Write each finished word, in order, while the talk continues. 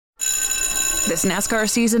This NASCAR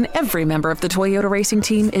season, every member of the Toyota racing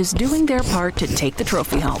team is doing their part to take the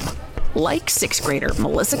trophy home. Like 6th grader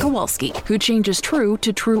Melissa Kowalski, who changes true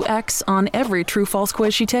to True X on every true-false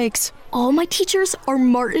quiz she takes. All my teachers are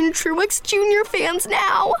Martin Truex Jr. fans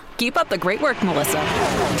now. Keep up the great work, Melissa.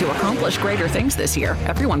 To accomplish greater things this year,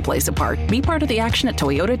 everyone plays a part. Be part of the action at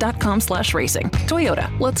toyota.com/racing.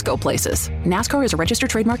 Toyota, let's go places. NASCAR is a registered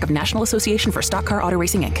trademark of National Association for Stock Car Auto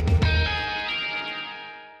Racing, Inc.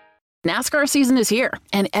 NASCAR season is here,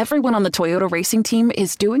 and everyone on the Toyota racing team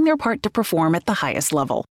is doing their part to perform at the highest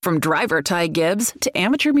level. From driver Ty Gibbs to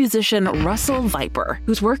amateur musician Russell Viper,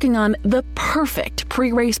 who's working on the perfect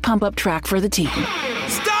pre-race pump-up track for the team.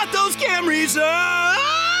 Start those Camrys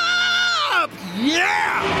up!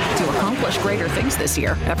 Yeah! To accomplish greater things this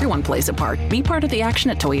year, everyone plays a part. Be part of the action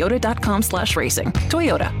at toyota.com/racing.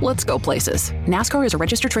 Toyota, let's go places. NASCAR is a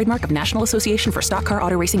registered trademark of National Association for Stock Car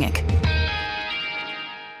Auto Racing, Inc.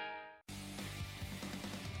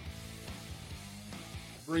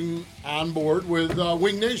 Bring on board with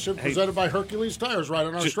Wing Nation, presented by Hercules Tires, right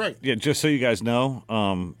on our strength. Yeah, just so you guys know,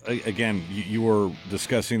 again, you were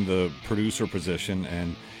discussing the producer position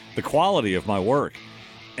and the quality of my work,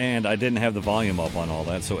 and I didn't have the volume up on all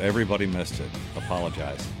that, so everybody missed it.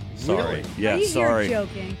 Apologize. Sorry. Really? Yeah, You're sorry.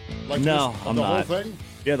 joking. Like No, this, I'm the not. whole thing?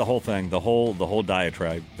 Yeah, the whole thing, the whole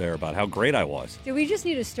diatribe there about how great I was. Do we just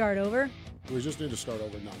need to start over? We just need to start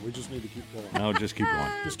over now. We just need to keep going. No, just keep going.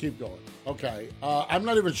 Just keep going. Okay. I'm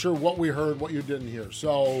not even sure what we heard, what you didn't hear.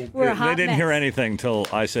 So We're a They hot didn't mess. hear anything until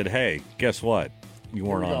I said, "Hey, guess what? You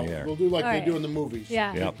weren't here we on go. the air." We'll do like All they right. do in the movies.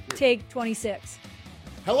 Yeah. Yep. Take 26.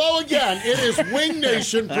 Hello again. It is Wing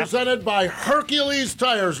Nation, presented by Hercules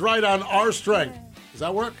Tires, right on our strength. Does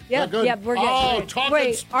that work? Is Yep, that good? yep, we're good. Oh, talking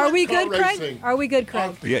Wait, sprint are we car good, Craig? racing. Are we good,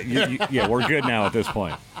 Craig? Yeah, we're good now at this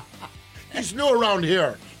point. He's new around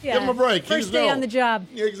here. Yeah. Give him a break. First He's day new. on the job.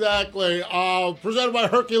 Exactly. Presented by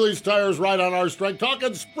Hercules Tires, right on our strength.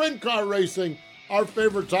 Talking sprint car racing, our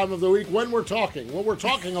favorite time of the week when we're talking. Well, we're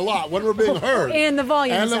talking a lot when we're being heard. And the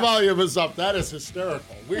volume And is the up. volume is up. That is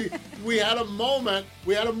hysterical. We had a moment.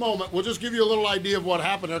 We'll just give you a little idea of what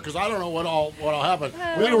happened there, because I don't know what all happened. We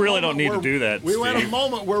had a really moment don't need to where- do that, We had a Steve.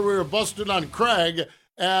 moment where we were busting on Craig,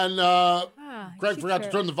 and Craig you forgot to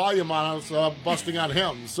sure? turn the volume on us, busting on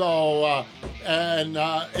him. So,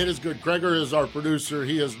 it is good. Gregor is our producer.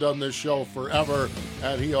 He has done this show forever,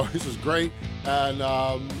 and he always is great. And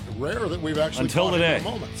rare that we've actually Until caught him today. in a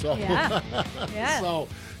moment. So, Yeah. Yeah. so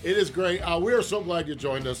it is great. We are so glad you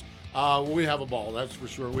joined us. We have a ball, that's for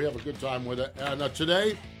sure. We have a good time with it. And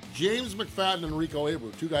today, James McFadden and Rico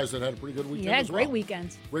Abreu, two guys that had a pretty good weekend Yeah, as well. great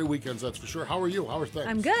weekends. Great weekends, that's for sure. How are you? How are things?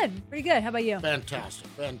 I'm good. Pretty good. How about you? Fantastic.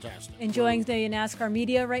 Enjoying the NASCAR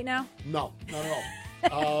media right now? No, not at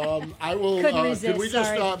all. I will. Couldn't Could we resist,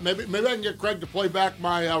 just sorry. maybe I can get Craig to play back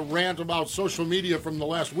my rant about social media from the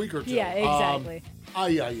last week or two. Yeah, exactly. Ay.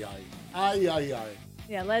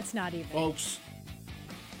 Yeah, let's not even. Folks,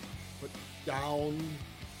 put down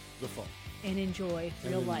the phone And enjoy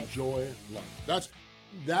and real life. enjoy life.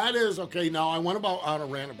 That is okay. Now I went on a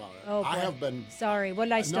rant about it. Oh, I boy. have been. Sorry, what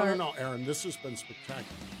did I start? No, Aaron. This has been spectacular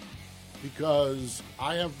because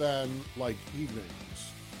I have been like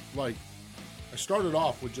evenings. Like I started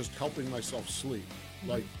off with just helping myself sleep,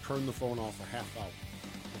 like turn the phone off a half hour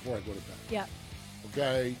before I go to bed. Yeah.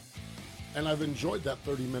 Okay, and I've enjoyed that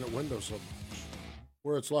 30-minute window so much,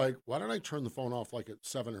 where it's like, why don't I turn the phone off like at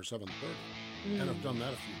 7 or 7:30, and I've done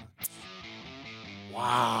that a few minutes.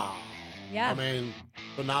 Wow. Yeah. I mean,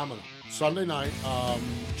 phenomenal. Sunday night,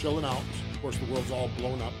 chilling out. Of course, the world's all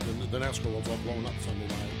blown up. The NASCAR world's all blown up Sunday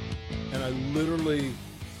night. And I literally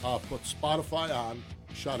put Spotify on,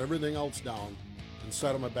 shut everything else down, and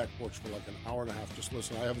sat on my back porch for like an hour and a half just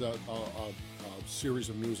listening. I have a series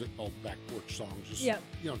of music called Back Porch Songs. Just, Yep.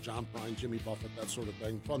 John Prine, Jimmy Buffett, that sort of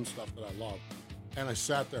thing. Fun stuff that I love. And I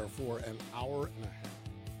sat there for an hour and a half.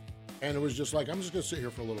 And it was just like, I'm just going to sit here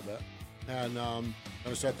for a little bit. And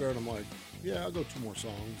I sat there and I'm like, yeah, I'll go 2 more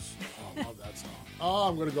songs. Oh, I love that song. Oh,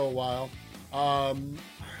 I'm going to go a while.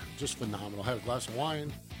 Just phenomenal. I had a glass of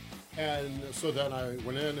wine. And so then I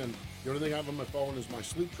went in, and the only thing I have on my phone is my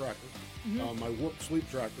sleep tracker, my Whoop sleep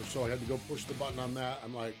tracker. So I had to go push the button on that.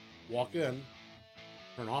 I'm like, walk in,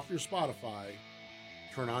 turn off your Spotify,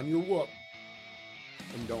 turn on your Whoop,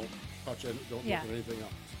 and don't touch it. Don't Yeah. look at anything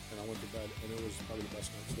else. And I went to bed, and it was probably the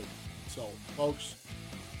best night's sleep. So, folks,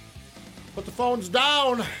 put the phones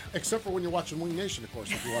down, except for when you're watching Wing Nation, of course.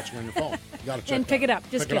 If you're watching on your phone, you got to check And pick that. it up.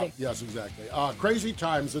 Just Pick it kidding. up. Yes, exactly. Crazy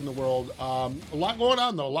times in the world. A lot going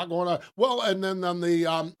on, though. A lot going on. Well, and then on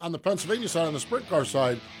the Pennsylvania side, on the sprint car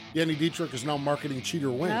side, Danny Dietrich is now marketing cheater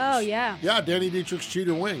wings. Oh, yeah. Yeah, Danny Dietrich's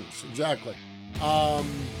cheater wings. Exactly.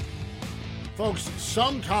 folks,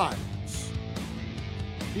 sometimes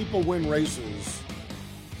people win races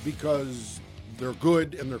because they're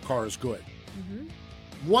good and their car is good.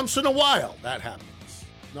 Once in a while, that happens.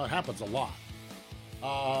 No, it happens a lot.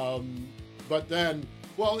 But then,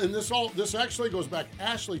 well, and this actually goes back.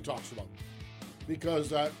 Ashley talks about it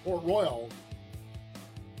because at Port Royal,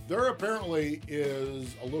 there apparently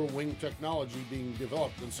is a little wing technology being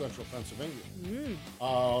developed in central Pennsylvania.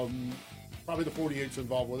 Probably the 48's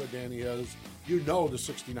involved with it. Danny is. You know the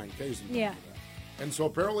 69K's involved with that. And so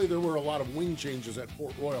apparently there were a lot of wing changes at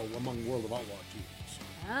Port Royal among World of Outlaw teams.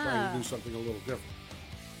 Trying to do something a little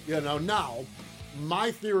different. Now,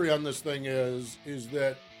 my theory on this thing is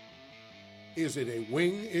it a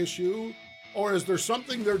wing issue, or is there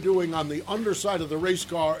something they're doing on the underside of the race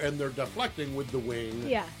car and they're deflecting with the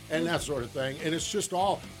wing and that sort of thing? And it's just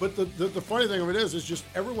all, but the funny thing of it is just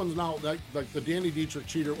everyone's now like the Danny Dietrich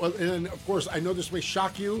cheater. Well, and of course, I know this may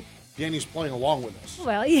shock you. Danny's playing along with us.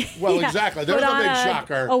 Well, exactly. There's a big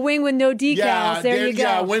shocker. A wing with no decals. There you go.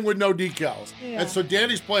 Yeah, a wing with no decals. And so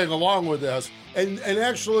Danny's playing along with this. And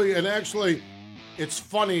actually, it's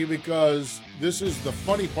funny because this is the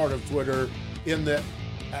funny part of Twitter in that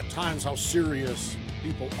at times how serious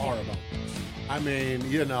people are about this. I mean,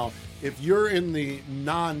 if you're in the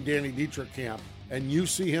non-Danny Dietrich camp and you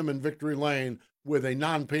see him in Victory Lane with a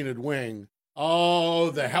non-painted wing,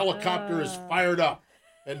 the helicopter is fired up.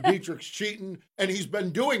 And Dietrich's cheating, and he's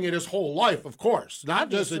been doing it his whole life, of course.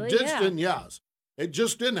 Not just it didn't, it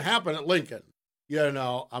just didn't happen at Lincoln.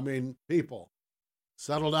 I mean, people,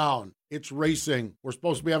 settle down. It's racing. We're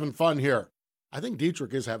supposed to be having fun here. I think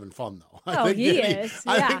Dietrich is having fun, though. I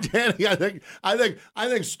think Danny, I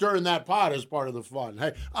think stirring that pot is part of the fun.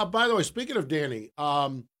 Hey, by the way, speaking of Danny,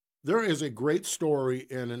 there is a great story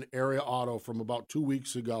in an Area Auto from about 2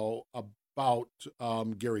 weeks ago about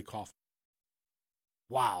Gary Kaufman.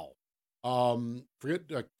 Wow. Forget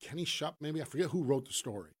Kenny Shupp, maybe. I forget who wrote the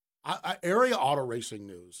story. Area Auto Racing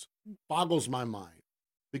News boggles my mind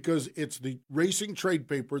because it's the racing trade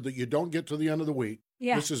paper that you don't get to the end of the week.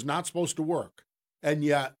 Yeah. This is not supposed to work. And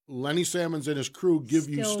yet Lenny Salmons and his crew give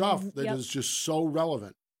you stuff that is just so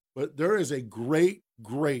relevant. But there is a great,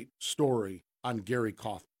 great story on Gary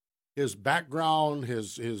Kaufman. His background,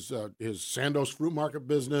 his Sandoz Fruit Market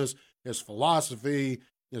business, his philosophy,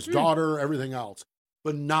 his daughter, everything else.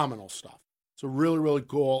 Phenomenal stuff. So really, really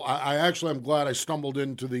cool. I actually am glad I stumbled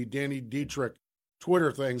into the Danny Dietrich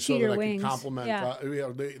Twitter thing cheater so that wings. I could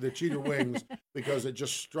compliment the cheater wings because it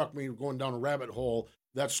just struck me going down a rabbit hole.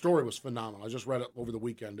 That story was phenomenal. I just read it over the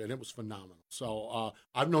weekend, and it was phenomenal. So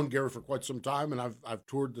I've known Gary for quite some time, and I've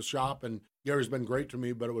toured the shop, and Gary's been great to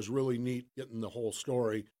me, but it was really neat getting the whole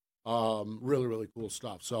story. Really, really cool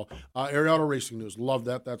stuff. So Area Auto Racing News, love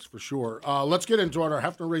that, that's for sure. Let's get into our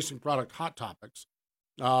Hefner Racing product hot topics.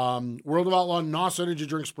 World of Outlaw NOS Energy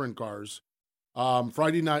Drink Sprint Cars.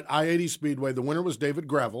 Friday night, I-80 Speedway. The winner was David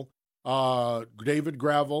Gravel. Sheldon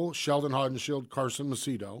Hodenshield, Carson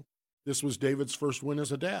Macedo. This was David's first win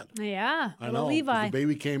as a dad. Yeah, I know. Levi. The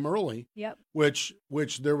baby came early. Yep. Which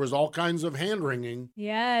there was all kinds of hand-wringing.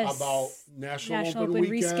 Yes. About National Open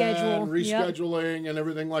weekend, rescheduling, and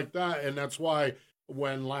everything like that. And that's why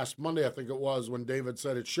when last Monday, I think it was, when David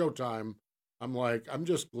said it's showtime, I'm like, I'm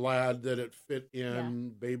just glad that it fit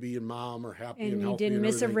in. Baby and mom are happy and healthy. And you didn't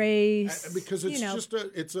miss a race. Because it's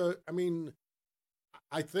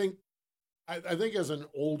I think as an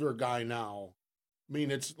older guy now, I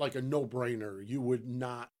mean, it's like a no-brainer. You would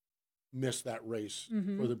not miss that race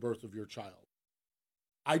for the birth of your child.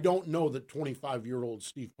 I don't know that 25-year-old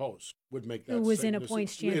Steve Post would make that. It was in a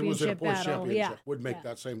points championship battle. Would make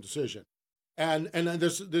that same decision. And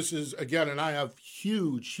this is, again, and I have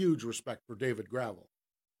huge, huge respect for David Gravel.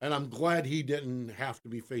 And I'm glad he didn't have to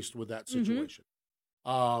be faced with that situation.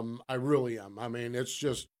 I really am. I mean, it's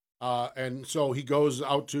just, and so he goes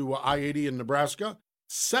out to I-80 in Nebraska.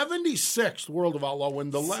 76th World of Outlaw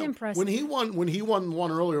win. When he won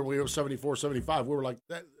one earlier, we were 74, 75. We were like,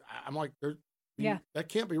 that. I'm like, that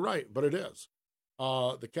can't be right, but it is.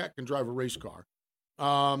 The cat can drive a race car.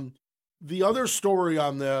 The other story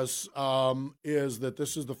on this is that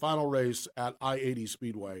this is the final race at I-80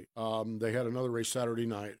 Speedway. They had another race Saturday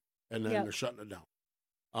night, and then they're shutting it down.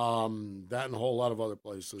 That and a whole lot of other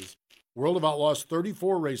places. World of Outlaws,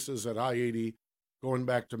 34 races at I-80, going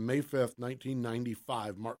back to May 5th,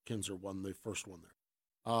 1995. Mark Kinzer won the first one there.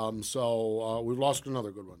 So we've lost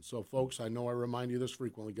another good one. So, folks, I know I remind you this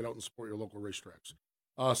frequently. Get out and support your local racetracks.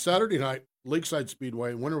 Saturday night, Lakeside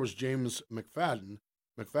Speedway. Winner was James McFadden.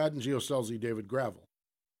 McFadden, Gio Scelzi, David Gravel.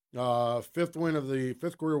 Fifth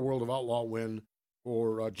career World of Outlaw win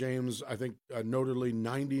for James. I think notedly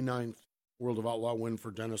 99th World of Outlaw win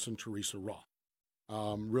for Dennis and Teresa Roth.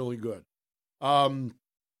 Really good.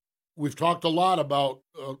 We've talked a lot about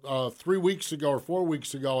 3 weeks ago or 4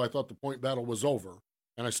 weeks ago, I thought the point battle was over.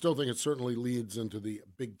 And I still think it certainly leads into the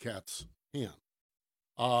Big Cat's hand.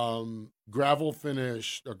 Gravel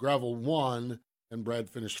won, and Brad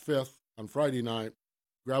finished fifth on Friday night.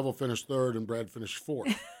 Gravel finished third, and Brad finished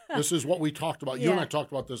fourth. This is what we talked about. You and I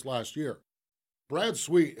talked about this last year. Brad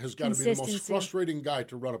Sweet has got to be the most frustrating guy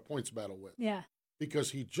to run a points battle with. Yeah.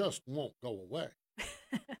 Because he just won't go away.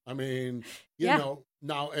 I mean, you know,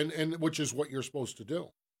 now, and which is what you're supposed to do.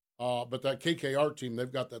 But that KKR team,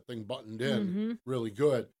 they've got that thing buttoned in really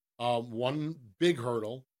good. One big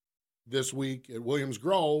hurdle this week at Williams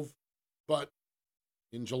Grove, but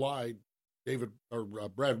in July,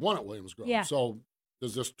 Brad won at Williams Grove. Yeah. So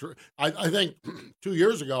does this? I think 2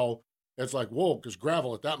 years ago, it's like, whoa, because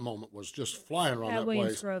gravel at that moment was just flying around that Williams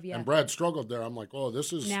place. Grove, and Brad struggled there. I'm like, oh,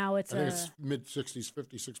 this is now I think it's mid-60s,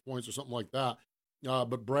 56 points or something like that.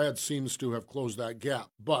 But Brad seems to have closed that gap.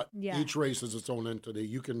 But each race is its own entity.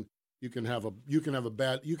 You can have a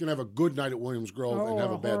good night at Williams Grove and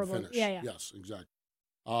have a bad finish. Yeah. Yes, exactly.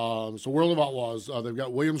 So World of Outlaws, they've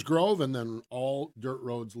got Williams Grove, and then all dirt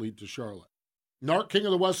roads lead to Charlotte. NARC King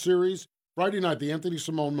of the West Series, Friday night, the Anthony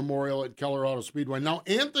Simone Memorial at Keller Auto Speedway. Now,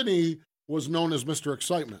 Anthony was known as Mr.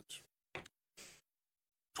 Excitement.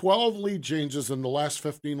 12 lead changes in the last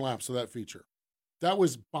 15 laps of that feature. That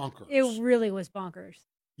was bonkers. It really was bonkers.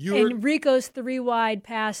 And Rico's 3-wide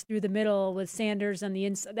pass through the middle with Sanders on the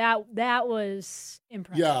inside, that was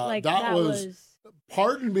impressive. Yeah, that was.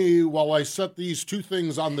 Pardon me while I set these two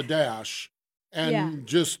things on the dash and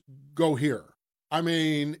just go here. I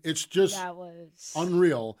mean, it's just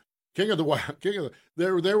unreal. They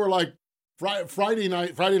were like Friday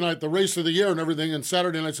night, the race of the year and everything, and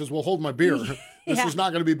Saturday night says, well, hold my beer. This is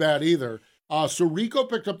not going to be bad either. So Rico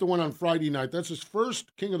picked up the win on Friday night. That's his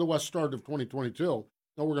first King of the West start of 2022.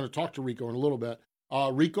 Now we're going to talk to Rico in a little bit.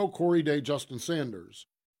 Rico, Corey Day, Justin Sanders.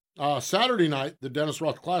 Saturday night, the Dennis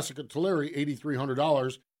Roth Classic at Tulare,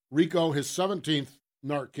 $8,300. Rico, his 17th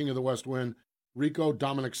NARC King of the West win. Rico,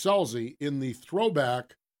 Dominic Selzy in the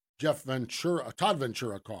throwback Todd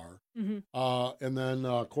Ventura car. And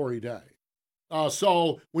then Corey Day.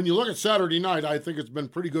 So when you look at Saturday night, I think it's been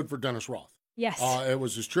pretty good for Dennis Roth. Yes. It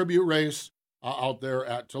was his tribute race out there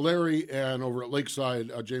at Tulare, and over at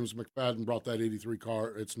Lakeside, James McFadden brought that 83 car.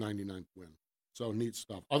 It's 99th win. So neat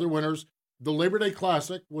stuff. Other winners, the Labor Day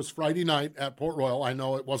Classic was Friday night at Port Royal. I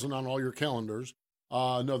know it wasn't on all your calendars.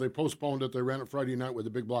 No, they postponed it. They ran it Friday night with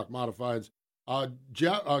the big block modifieds.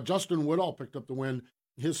 Justin Woodall picked up the win.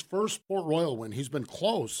 His first Port Royal win. He's been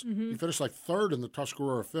close. He finished like third in the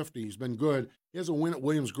Tuscarora 50. He's been good. He has a win at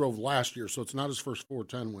Williams Grove last year, so it's not his first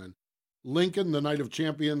 410 win. Lincoln, the Night of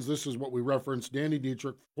Champions. This is what we referenced. Danny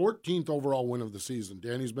Dietrich, 14th overall win of the season.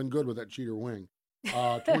 Danny's been good with that cheater wing.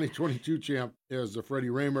 2022 champ is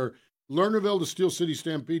Freddie Raymer. Lernerville to Steel City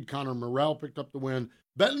Stampede. Connor Morrell picked up the win.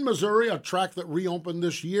 Benton, Missouri, a track that reopened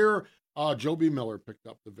this year. Joby Miller picked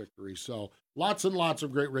up the victory. So lots and lots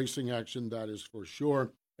of great racing action, that is for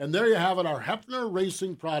sure. And there you have it, our Hefner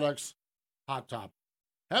Racing Products Hot Top.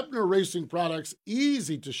 Hefner Racing Products,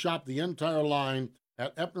 easy to shop the entire line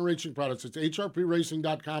at Hefner Racing Products. It's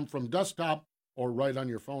hrpracing.com from desktop or right on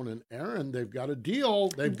your phone. And Aaron, they've got a deal.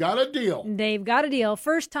 They've got a deal.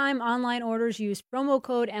 First time online orders use promo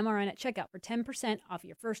code MRN at checkout for 10% off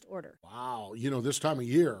your first order. Wow. You know, this time of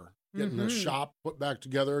year, getting the shop put back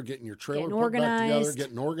together, getting your trailer put back together,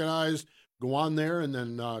 getting organized. Go on there and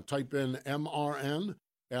then type in MRN.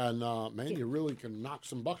 And, man, you really can knock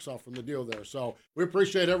some bucks off from the deal there. So we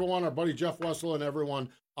appreciate everyone, our buddy Jeff Wessel and everyone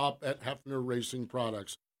up at Hefner Racing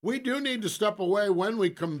Products. We do need to step away. When we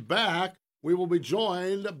come back, we will be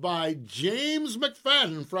joined by James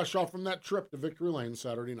McFadden, fresh off from that trip to Victory Lane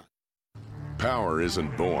Saturday night. Power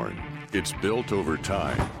isn't born. It's built over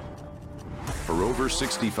time. For over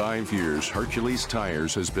 65 years, Hercules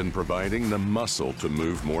Tires has been providing the muscle to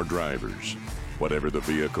move more drivers. Whatever the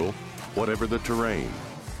vehicle, whatever the terrain.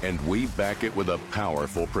 And we back it with a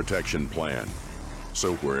powerful protection plan.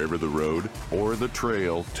 So wherever the road or the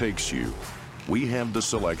trail takes you, we have the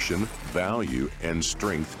selection, value, and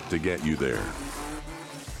strength to get you there.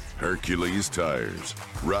 Hercules Tires.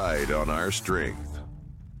 Ride on our strength.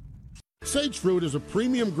 Sage Fruit is a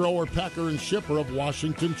premium grower, packer, and shipper of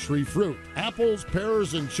Washington tree fruit. Apples,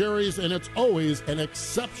 pears, and cherries, and it's always an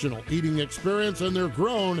exceptional eating experience, and they're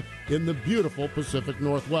grown in the beautiful Pacific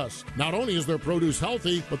Northwest. Not only is their produce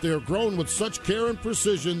healthy, but they are grown with such care and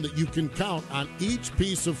precision that you can count on each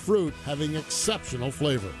piece of fruit having exceptional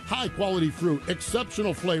flavor. High-quality fruit,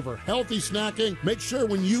 exceptional flavor, healthy snacking. Make sure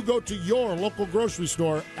when you go to your local grocery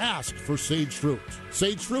store, ask for Sage Fruit.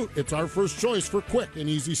 Sage Fruit, it's our first choice for quick and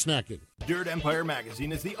easy snacking. Dirt Empire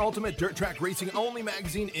Magazine is the ultimate dirt track racing only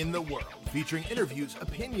magazine in the world, featuring interviews,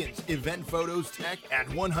 opinions, event photos, tech, and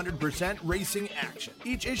 100% racing action.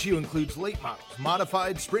 Each issue includes late models,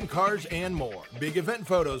 modified sprint cars, and more. Big event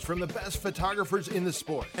photos from the best photographers in the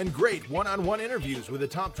sport, and great one-on-one interviews with the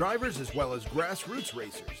top drivers as well as grassroots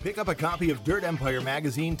racers. Pick up a copy of Dirt Empire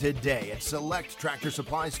Magazine today at select Tractor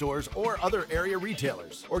Supply stores or other area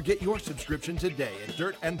retailers, or get your subscription today at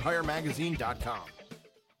dirtempiremagazine.com.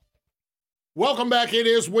 Welcome back. It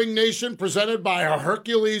is Wing Nation, presented by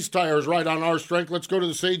Hercules Tires. Right on our strength. Let's go to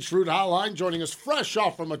the Sage Fruit Hotline. Joining us fresh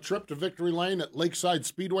off from a trip to Victory Lane at Lakeside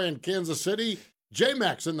Speedway in Kansas City,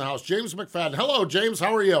 J-Max in the house. James McFadden. Hello, James.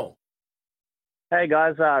 How are you? Hey,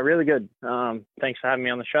 guys. Really good. Thanks for having me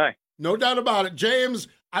on the show. No doubt about it. James,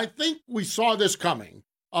 I think we saw this coming.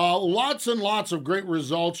 Lots and lots of great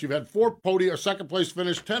results. You've had 4 second place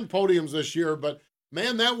finish, 10 podiums this year, but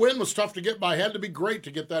man, that win was tough to get by. Had to be great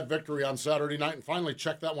to get that victory on Saturday night and finally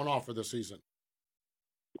check that one off for the season.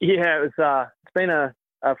 Yeah, it's been a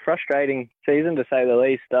frustrating season, to say the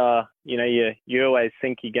least. You always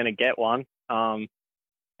think you're going to get one. And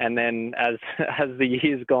then as the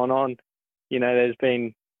year's gone on, there's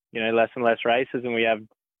been, less and less races, and we have,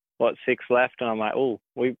 6 left. And I'm like,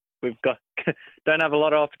 we've got, don't have a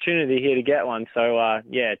lot of opportunity here to get one. So,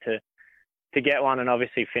 to get one and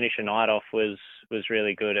obviously finish a night off was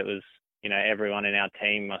really good. It was, everyone in our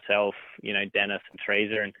team, myself, Dennis and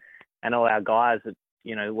Teresa and all our guys that,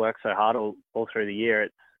 work so hard all through the year.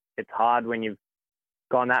 It's hard when you've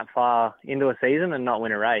gone that far into a season and not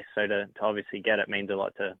win a race. So to obviously get it means a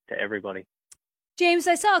lot to everybody. James,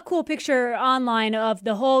 I saw a cool picture online of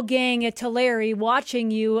the whole gang at Tulare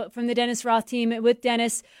watching you from the Dennis Roth team with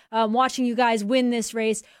Dennis, watching you guys win this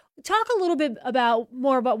race. Talk a little bit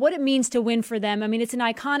more about what it means to win for them. I mean, it's an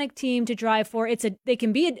iconic team to drive for. They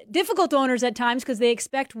can be difficult owners at times because they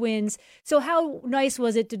expect wins. So how nice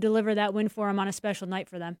was it to deliver that win for them on a special night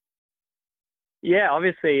for them? Yeah,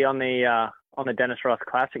 obviously on the Dennis Roth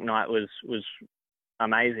Classic night was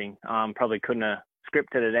amazing. Probably couldn't have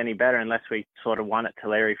scripted it any better unless we sort of won at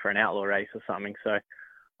Tulare for an outlaw race or something. So,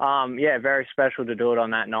 very special to do it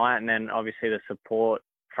on that night. And then obviously the support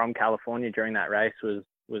from California during that race was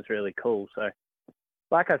really cool. So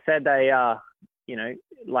like I said, they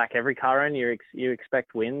like every car owner, you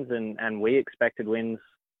expect wins and we expected wins,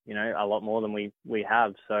 a lot more than we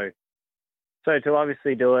have. So to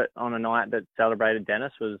obviously do it on a night that celebrated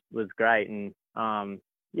Dennis was great. And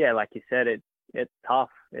like you said, it's tough.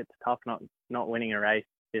 It's tough not winning a race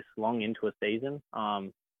this long into a season.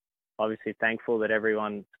 Obviously thankful that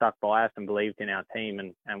everyone stuck by us and believed in our team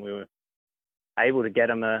and we were able to get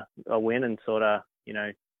them a win and sort of,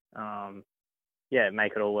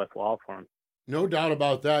 make it all worthwhile for them. No doubt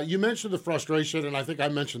about that. You mentioned the frustration, and I think I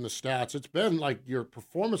mentioned the stats. It's been like your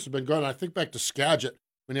performance has been good. And I think back to Skagit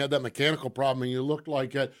when you had that mechanical problem and you looked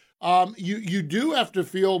like it. You do have to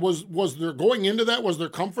feel, was there going into that, was there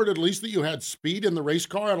comfort at least that you had speed in the race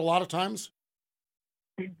car at a lot of times?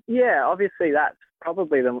 Yeah, obviously that's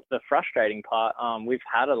probably the frustrating part. We've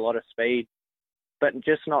had a lot of speed, but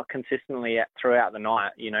just not consistently throughout the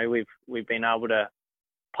night. We've been able to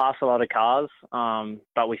pass a lot of cars,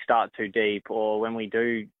 but we start too deep. Or when we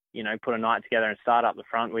do, put a night together and start up the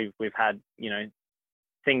front, we've had,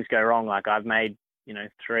 things go wrong. Like I've made,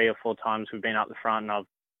 3 or 4 times we've been up the front and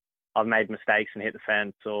I've made mistakes and hit the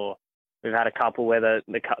fence. Or we've had a couple where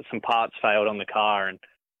some parts failed on the car, and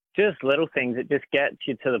just little things. It just gets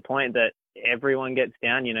you to the point that everyone gets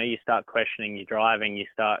down. You start questioning your driving. You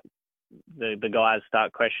start the guys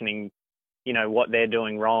start questioning, what they're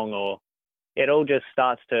doing wrong, or it all just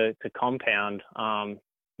starts to compound.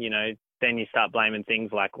 Then you start blaming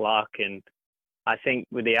things like luck. And I think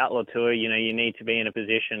with the Outlaw Tour, you need to be in a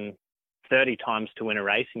position 30 times to win a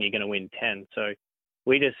race and you're going to win 10. So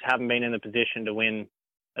we just haven't been in the position to win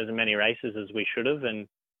as many races as we should have. And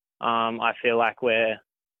I feel like we're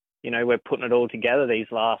putting it all together these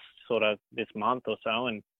last this month or so.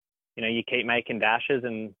 And, you keep making dashes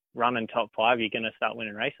and running top 5, you're going to start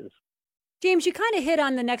winning races. James, you kind of hit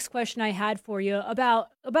on the next question I had for you about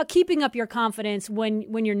keeping up your confidence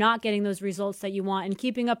when you're not getting those results that you want, and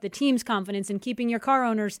keeping up the team's confidence and keeping your car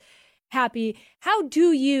owners happy. How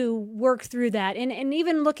do you work through that? And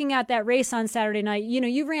even looking at that race on Saturday night,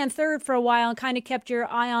 you ran third for a while and kind of kept your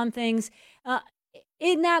eye on things.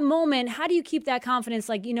 In that moment, how do you keep that confidence?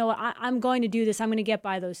 Like, I'm going to do this. I'm going to get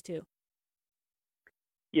by those two.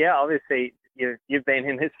 Yeah, obviously you've been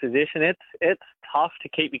in this position. It's tough to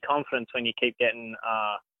keep your confidence when you keep getting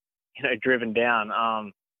driven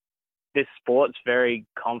down. This sport's very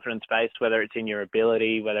confidence based, whether it's in your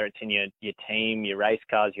ability, whether it's in your team, your race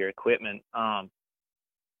cars, your equipment.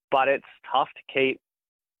 But it's tough to keep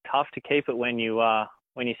it when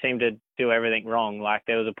you seem to do everything wrong. Like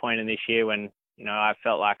there was a point in this year when I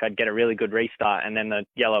felt like I'd get a really good restart and then the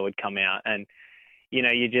yellow would come out, and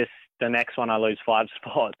the next one I lose 5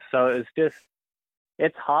 spots. So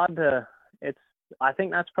it's hard to. I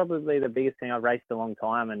think that's probably the biggest thing. I've raced a long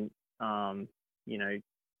time, and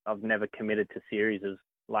I've never committed to series as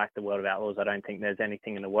like the World of Outlaws. I don't think there's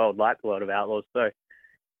anything in the world like the World of Outlaws. So,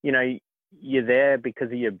 you're there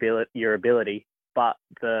because of your ability, but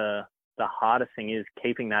the hardest thing is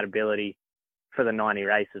keeping that ability for the 90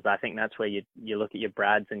 races. I think that's where you look at your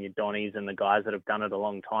Brads and your Donnies and the guys that have done it a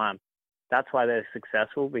long time. That's why they're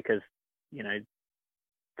successful, because,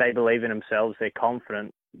 they believe in themselves, they're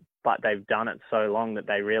confident, but they've done it so long that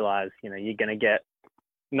they realize, you're going to get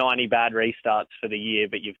 90 bad restarts for the year,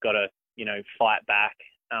 but you've got to, fight back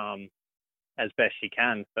as best you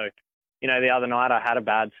can. So, the other night I had a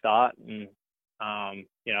bad start, and,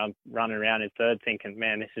 I'm running around in third thinking,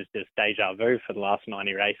 man, this is just deja vu for the last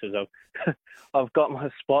 90 races. I've got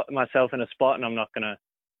myself in a spot and I'm not going to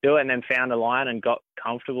do it, and then found a line and got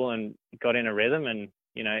comfortable and got in a rhythm. And,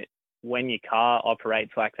 when your car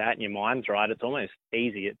operates like that and your mind's right, it's almost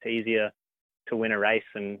easy. It's easier to win a race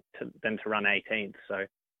than to run 18th. So,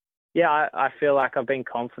 yeah, I feel like I've been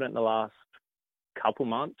confident the last couple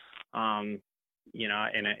months, in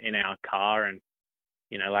our car. And,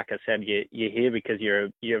 like I said, you're here because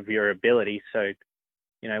you have your ability. So,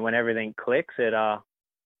 when everything clicks, it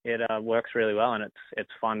works really well, and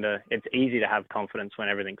it's easy to have confidence when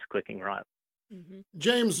everything's clicking right. Mm-hmm.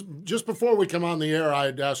 James, just before we come on the air,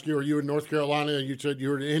 I'd ask you, are you in North Carolina? You said you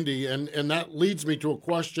were in Indy, and that leads me to a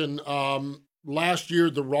question. Last year,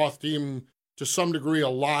 the Roth team, to some degree,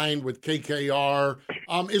 aligned with KKR.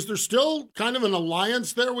 Is there still kind of an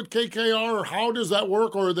alliance there with KKR, or how does that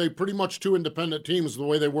work, or are they pretty much two independent teams the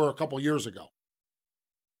way they were a couple years ago?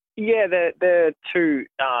 Yeah, they're two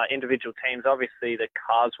individual teams. Obviously, the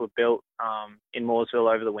cars were built in Mooresville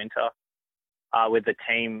over the winter. With the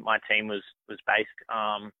team, my team was based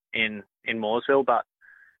in Mooresville, but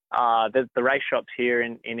the race shop's here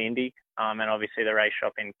in Indy, and obviously the race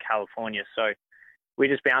shop in California. So we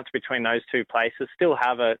just bounce between those two places. Still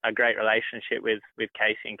have a great relationship with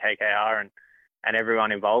Casey and KKR and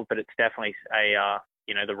everyone involved, but it's definitely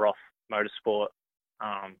the Roth Motorsport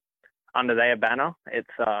under their banner. It's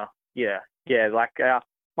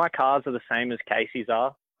my cars are the same as Casey's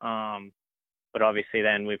are. But obviously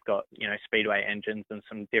then we've got, Speedway engines and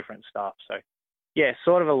some different stuff. So, yeah,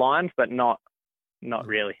 sort of aligned, but not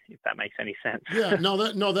really, if that makes any sense. Yeah,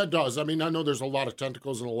 that does. I mean, I know there's a lot of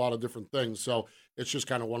tentacles and a lot of different things. So it's just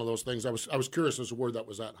kind of one of those things. I was curious as to where that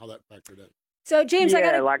was at, how that factored in. So, James, I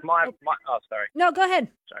got to... like my oh, sorry. No, go ahead.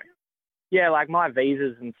 Sorry. Yeah, like my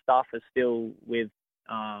visas and stuff are still with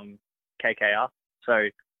KKR. So,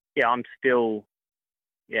 yeah, I'm still,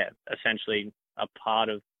 essentially a part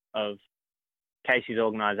of Casey's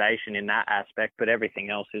organization in that aspect, but everything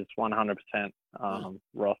else is 100%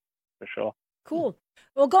 Roth for sure. Cool.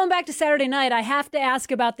 Well, going back to Saturday night, I have to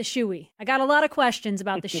ask about the shoey. I got a lot of questions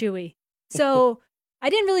about the shoey. So I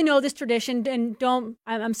didn't really know this tradition, and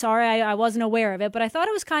I'm sorry, I wasn't aware of it, but I thought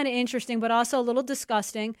it was kind of interesting, but also a little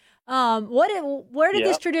disgusting. Where did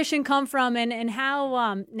this tradition come from, and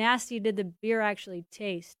how nasty did the beer actually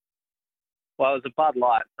taste? Well, it was a Bud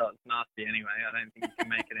Light, so it's nasty anyway. I don't think you can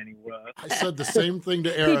make it any worse. I said the same thing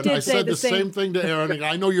to Aaron. I said the same thing to Aaron.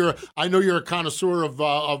 I know you're a connoisseur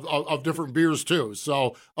of different beers too.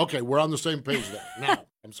 So okay, we're on the same page there. Now,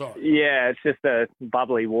 I'm sorry. Yeah, it's just a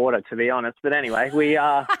bubbly water, to be honest. But anyway, we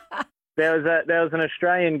there was an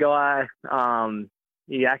Australian guy.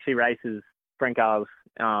 He actually races sprint cars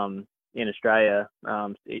in Australia.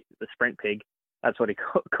 The Sprint Pig, that's what he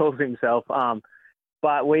calls himself.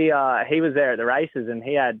 But he was there at the races, and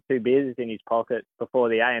he had 2 beers in his pocket before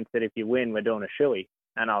the A and said, if you win, we're doing a shoey.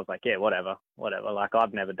 And I was like, yeah, whatever. Like,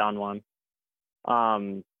 I've never done one.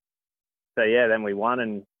 So, yeah, then we won,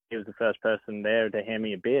 and he was the first person there to hand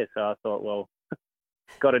me a beer. So I thought, well,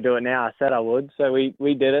 got to do it now. I said I would. So we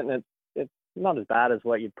did it, and it's not as bad as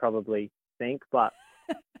what you'd probably think. But,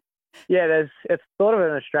 yeah, it's sort of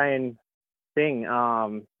an Australian thing.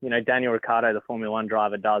 Daniel Ricciardo, the Formula One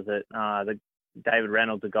driver, does it. The David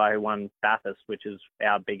Reynolds, the guy who won Bathurst, which is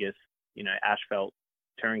our biggest, asphalt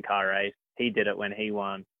touring car race, he did it when he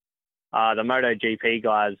won. The MotoGP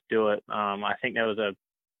guys do it. I think there was an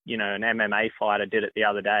MMA fighter did it the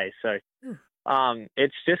other day. So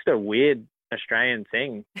it's just a weird Australian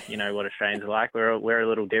thing. You know what Australians are like. We're a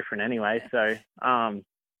little different anyway. So I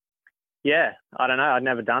don't know. I'd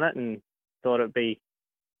never done it and thought it'd be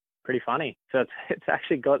pretty funny. So it's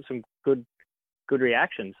actually got some good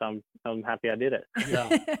reactions. So I'm happy I did it.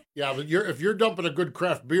 Yeah. But if you're dumping a good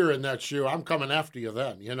craft beer in that shoe, I'm coming after you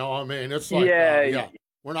then. You know what I mean? It's like,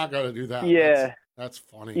 we're not going to do that. Yeah. That's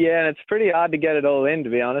funny. Yeah, and it's pretty hard to get it all in, to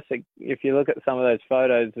be honest. If you look at some of those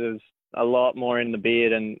photos, there's a lot more in the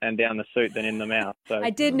beard and down the suit than in the mouth. So I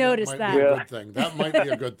did notice that. That might be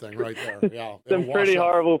a good thing right there. Yeah, some pretty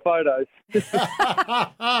horrible photos.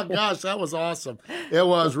 Gosh, that was awesome. It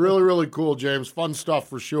was really, really cool, James. Fun stuff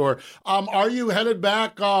for sure. Are you headed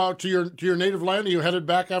back to your native land? Are you headed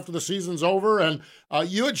back after the season's over? And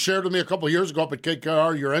you had shared with me a couple of years ago up at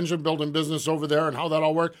KKR your engine building business over there and how that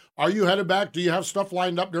all worked. Are you headed back? Do you have stuff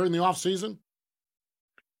lined up during the off season?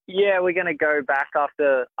 Yeah, we're going to go back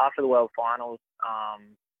after the World Finals.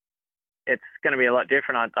 It's going to be a lot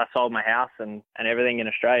different. I sold my house and everything in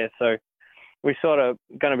Australia, so we're sort of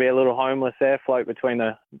going to be a little homeless there, float between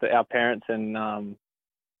our parents, and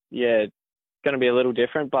it's going to be a little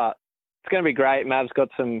different, but it's going to be great. Mav's got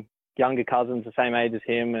some younger cousins the same age as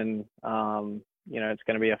him, and it's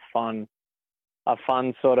going to be a fun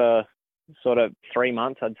sort of 3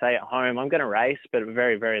 months, I'd say, at home. I'm going to race, but a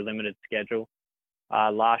very, very limited schedule.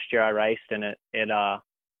 Last year I raced and it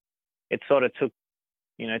sort of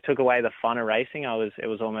took away the fun of racing. It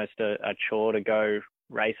was almost a chore to go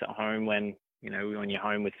race at home when you're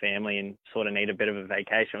home with family and sort of need a bit of a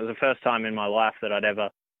vacation. It was the first time in my life that I'd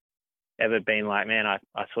ever been like, man, I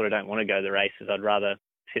sort of don't want to go to the races. I'd rather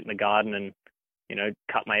sit in the garden and,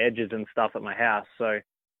 cut my edges and stuff at my house. So,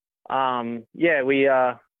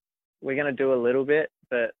 we're going to do a little bit,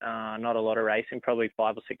 but not a lot of racing. Probably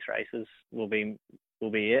 5 or 6 races will be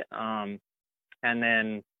it. And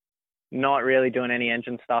then not really doing any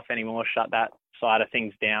engine stuff anymore. Shut that side of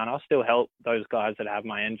things down. I'll still help those guys that have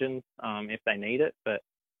my engines if they need it. But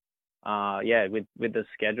with the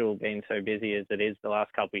schedule being so busy as it is the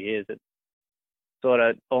last couple of years, it's sort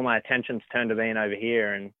of all my attention's turned to being over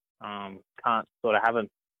here and can't sort of have a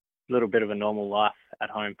little bit of a normal life at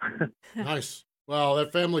home. Nice. Well,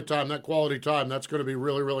 that family time, that quality time, that's going to be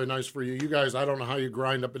really, really nice for you. You guys, I don't know how you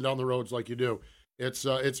grind up and down the roads like you do. It's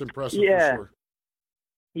impressive for sure.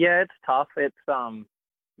 Yeah, it's tough. It's and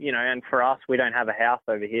for us, we don't have a house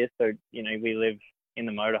over here, so we live in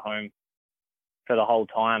the motorhome for the whole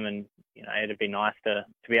time, and it'd be nice to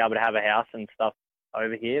be able to have a house and stuff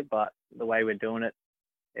over here. But the way we're doing it,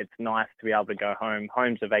 it's nice to be able to go home.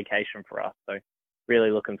 Home's a vacation for us, so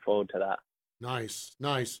really looking forward to that. Nice.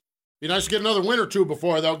 Be nice to get another win or two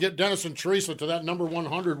before they'll get Dennis and Teresa to that number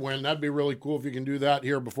 100 win. That'd be really cool if you can do that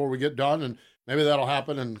here before we get done, and maybe that'll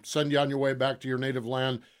happen and send you on your way back to your native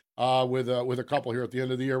land with a couple here at the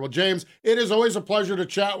end of the year. Well, James, it is always a pleasure to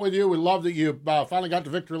chat with you. We love that you finally got to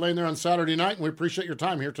Victory Lane there on Saturday night, and we appreciate your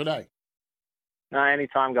time here today. No,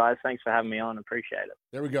 anytime, guys. Thanks for having me on. Appreciate it.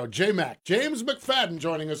 There we go. J-Mac, James McFadden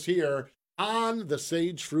joining us here on the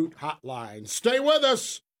Sage Fruit Hotline. Stay with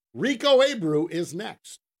us. Rico Abreu is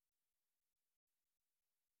next.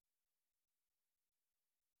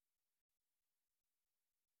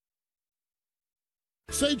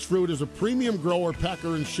 Sage Fruit is a premium grower,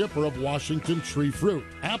 packer, and shipper of Washington tree fruit.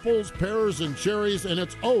 Apples, pears, and cherries, and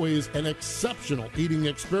it's always an exceptional eating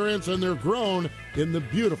experience, and they're grown in the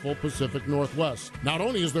beautiful Pacific Northwest. Not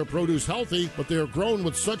only is their produce healthy, but they are grown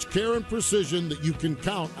with such care and precision that you can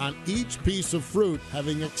count on each piece of fruit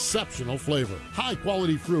having exceptional flavor.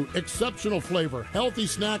 High-quality fruit, exceptional flavor, healthy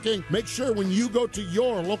snacking. Make sure when you go to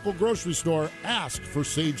your local grocery store, ask for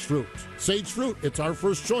Sage Fruit. Sage Fruit, it's our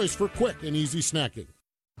first choice for quick and easy snacking.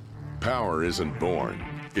 Power isn't born,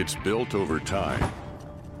 it's built over time.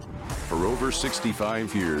 For over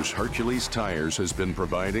 65 years, Hercules Tires has been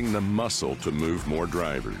providing the muscle to move more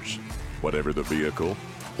drivers. Whatever the vehicle,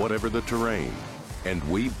 whatever the terrain, and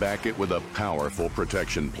we back it with a powerful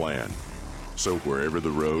protection plan. So wherever the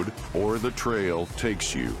road or the trail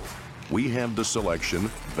takes you, we have the selection,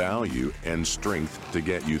 value, and strength to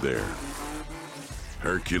get you there.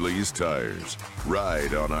 Hercules Tires,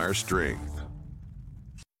 ride on our strength.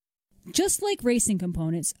 Just like racing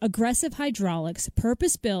components, Aggressive Hydraulics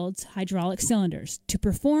purpose-builds hydraulic cylinders to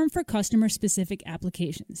perform for customer-specific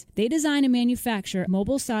applications. They design and manufacture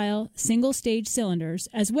mobile-style, single-stage cylinders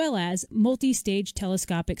as well as multi-stage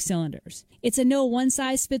telescopic cylinders. It's a no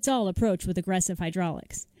one-size-fits-all approach with Aggressive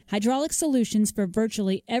Hydraulics. Hydraulic solutions for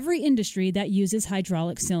virtually every industry that uses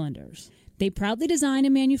hydraulic cylinders. They proudly design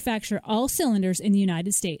and manufacture all cylinders in the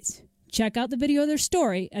United States. Check out the video of their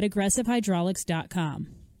story at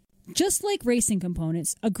aggressivehydraulics.com. Just like racing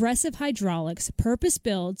components, Aggressive Hydraulics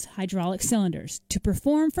purpose-builds hydraulic cylinders to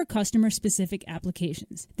perform for customer-specific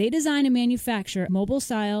applications. They design and manufacture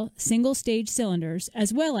mobile-style, single-stage cylinders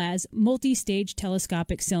as well as multi-stage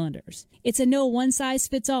telescopic cylinders. It's a no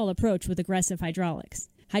one-size-fits-all approach with Aggressive Hydraulics.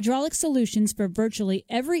 Hydraulic solutions for virtually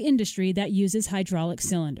every industry that uses hydraulic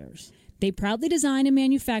cylinders. They proudly design and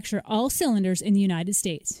manufacture all cylinders in the United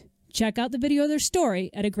States. Check out the video of their story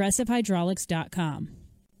at aggressivehydraulics.com.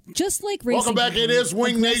 Just like racing. Welcome back. It is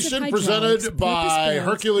Wing Nation, presented by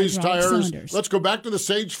Hercules Tires. Cylinders. Let's go back to the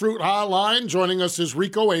Sage Fruit Hotline. Joining us is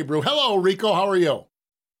Rico Abreu. Hello, Rico. How are you?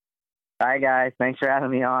 Hi, guys. Thanks for having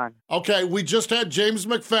me on. Okay, we just had James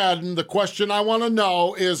McFadden. The question I want to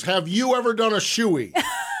know is, have you ever done a shoey?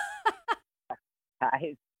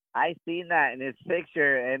 I seen that in his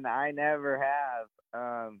picture, and I never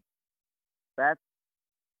have.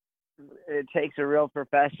 It takes a real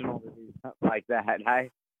professional to do something like that.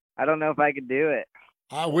 I don't know if I could do it.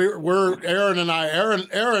 We're Aaron and I.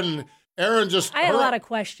 Aaron just. I had a lot of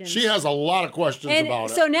questions. She has a lot of questions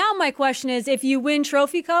about it. So now my question is, if you win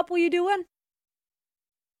Trophy Cup, will you do one?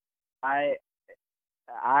 I'll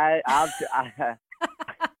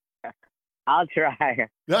try.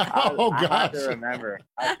 Oh, gosh. I'll have to remember.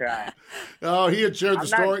 I'll try. Oh, he had shared the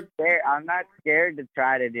story. I'm not scared to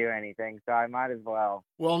try to do anything, so I might as well.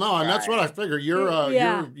 Well, no, and that's what I figure. You're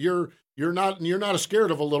not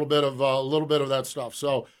scared of a little bit of that stuff.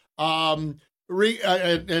 So, he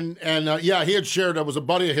had shared. It was a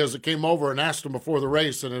buddy of his that came over and asked him before the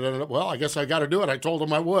race, and it ended up. Well, I guess I got to do it. I told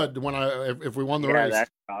him I would if we won the race. That's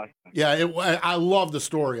awesome. Yeah, I love the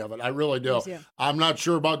story of it. I really do. I'm not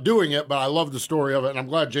sure about doing it, but I love the story of it, and I'm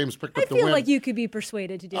glad James picked up the win. I feel like you could be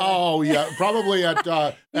persuaded to do it. Oh yeah, probably at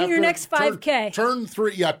your next 5K. Turn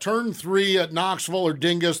 3 at Knoxville or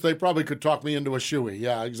Dingus. They probably could talk me into a shoey.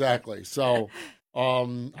 Yeah, exactly. So.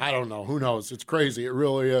 I don't know. Who knows? It's crazy. It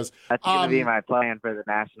really is. That's going to be my plan for the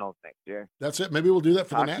Nationals next year. That's it. Maybe we'll do that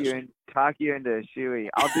for the Nationals. Talk you into a shoey.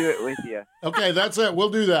 I'll do it with you. Okay, that's it. We'll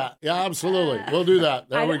do that. Yeah, absolutely. We'll do that.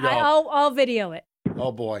 There we go. I'll video it.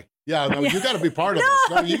 Oh, boy. Yeah, no, you got to be part of this.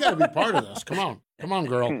 No, you got to be part of this. Come on,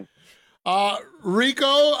 girl. Rico,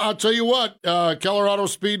 I'll tell you what, Keller Auto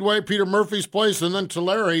Speedway, Peter Murphy's place, and then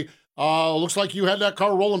Tulare. Looks like you had that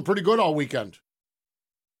car rolling pretty good all weekend.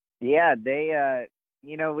 Yeah, they,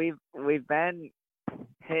 we've been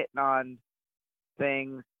hitting on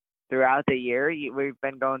things throughout the year. We've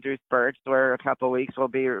been going through spurts where a couple of weeks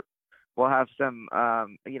we'll have some,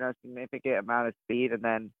 significant amount of speed, and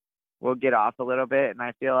then we'll get off a little bit. And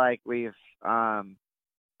I feel like we've kind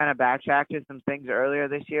of backtracked to some things earlier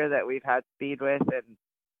this year that we've had speed with, and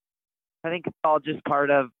I think it's all just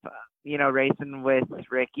part of, racing with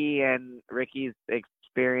Ricky and Ricky's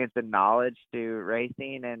experience and knowledge to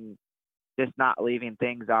racing, and just not leaving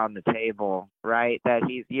things on the table, right? That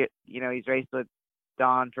he's raced with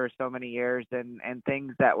Don for so many years, and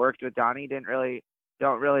things that worked with Donnie don't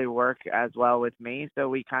really work as well with me. So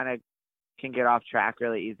we kind of can get off track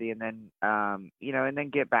really easy, and then and then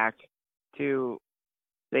get back to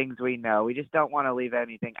things we know. We just don't want to leave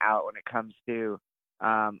anything out when it comes to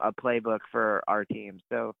a playbook for our team.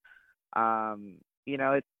 So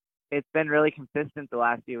it's been really consistent the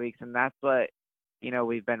last few weeks, and that's what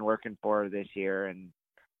we've been working for this year. And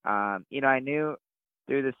I knew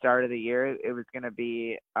through the start of the year it was going to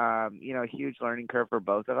be a huge learning curve for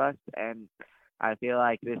both of us, and I feel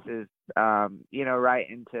like this is right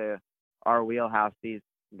into our wheelhouse, these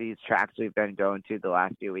tracks we've been going to the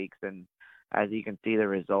last few weeks, and as you can see, the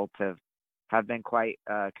results have been quite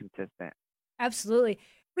consistent. Absolutely.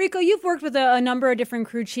 Rico, you've worked with a number of different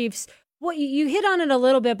crew chiefs. Well, you hit on it a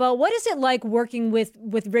little bit, but what is it like working with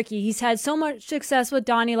Ricky? He's had so much success with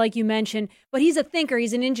Donnie, like you mentioned, but he's a thinker.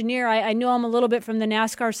 He's an engineer. I know him a little bit from the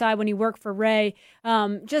NASCAR side when he worked for Ray.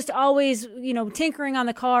 Just always, tinkering on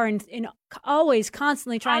the car and always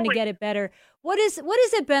constantly trying to get it better. What has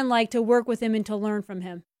it been like to work with him and to learn from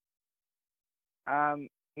him?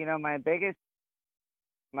 My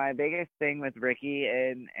biggest thing with Ricky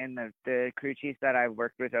and the crew chiefs that I've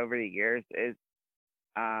worked with over the years is,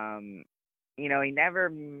 he never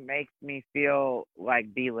makes me feel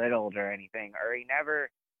like belittled or anything, or he never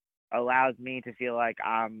allows me to feel like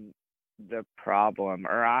I'm the problem,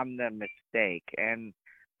 or I'm the mistake. And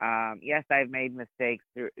yes, I've made mistakes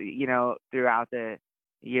throughout the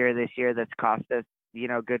year this year that's cost us,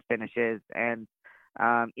 good finishes, and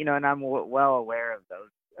and I'm well aware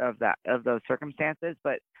of those circumstances.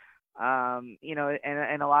 But and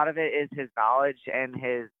a lot of it is his knowledge and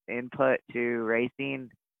his input to racing.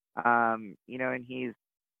 And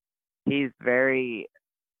he's very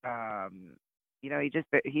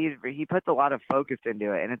he puts a lot of focus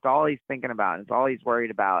into it, and it's all he's thinking about, and it's all he's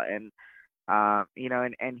worried about. And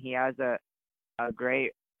and he has a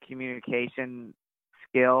great communication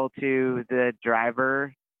skill to the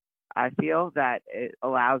driver. I feel that it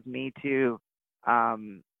allows me to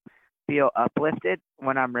feel uplifted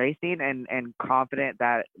when I'm racing, and confident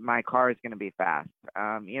that my car is going to be fast.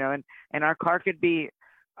 And our car could be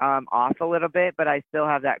off a little bit, but I still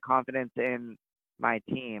have that confidence in my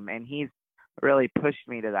team, and he's really pushed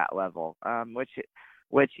me to that level,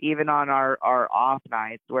 which even on our off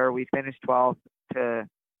nights where we finish 12th to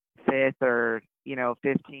 5th, or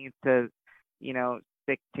 15th to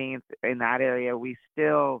 16th, in that area, we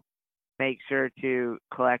still make sure to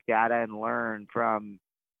collect data and learn from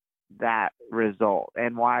that result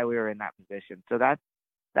and why we were in that position. So that's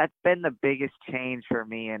been the biggest change for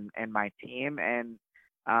me and my team, and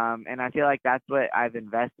I feel like that's what I've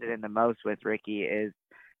invested in the most with Ricky is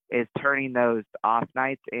turning those off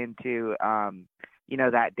nights into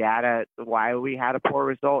that data, why we had a poor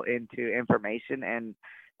result, into information, and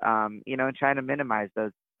trying to minimize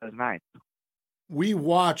those nights. We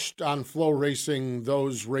watched on Flow Racing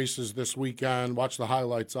those races this weekend, watched the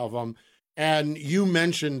highlights of them, and you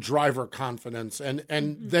mentioned driver confidence, and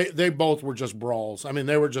they both were just brawls. I mean,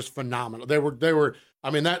 they were just phenomenal. They were. I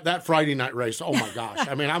mean, that Friday night race. Oh my gosh!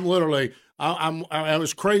 I mean, I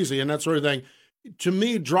was crazy and that sort of thing. To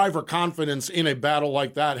me, driver confidence in a battle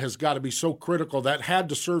like that has got to be so critical. That had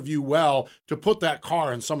to serve you well to put that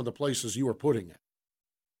car in some of the places you were putting it.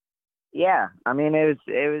 Yeah, I mean, it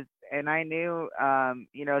was, and I knew,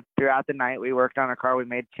 throughout the night we worked on our car, we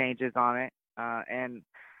made changes on it, and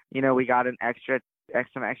we got some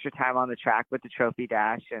extra time on the track with the trophy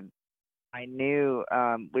dash, and I knew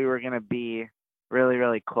we were going to be really,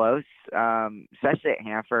 really close, especially at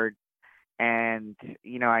Hanford. And,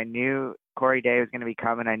 I knew Corey Day was going to be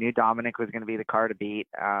coming. I knew Dominic was going to be the car to beat.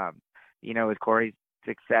 With Corey's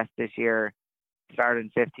success this year,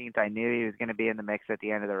 started in 15th, I knew he was going to be in the mix at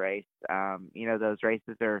the end of the race. Those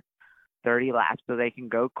races are 30 laps, so they can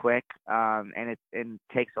go quick. And it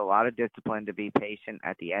takes a lot of discipline to be patient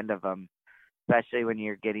at the end of them, especially when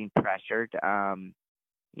you're getting pressured. And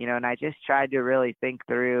I just tried to really think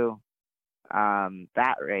through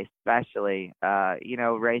that race, especially,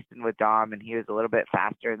 racing with Dom, and he was a little bit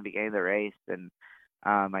faster in the beginning of the race, and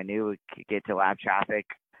I knew we could get to lap traffic.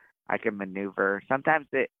 I could maneuver. Sometimes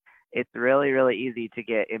it's really, really easy to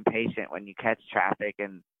get impatient when you catch traffic,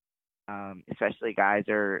 and especially guys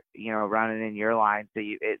are, running in your line, so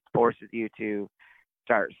it forces you to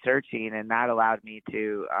start searching, and that allowed me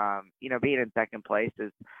to, being in second place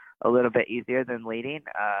is a little bit easier than leading,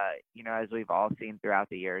 as we've all seen throughout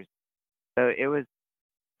the years. So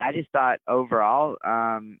I just thought overall,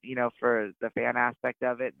 for the fan aspect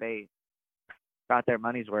of it, they got their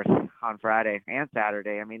money's worth on Friday and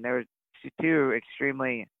Saturday. I mean, there were two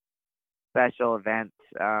extremely special events,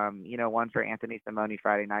 one for Anthony Simone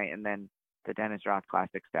Friday night, and then the Dennis Roth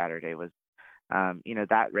Classic Saturday was,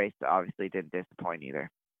 that race obviously didn't disappoint either.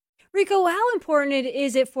 Rico, how important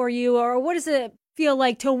is it for you, or what does it feel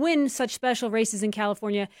like to win such special races in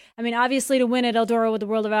California? I mean, obviously to win at Eldora with the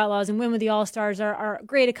World of Outlaws and win with the All-Stars are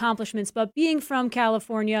great accomplishments, but being from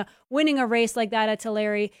California, winning a race like that at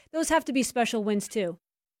Tulare, those have to be special wins too.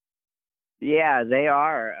 Yeah, they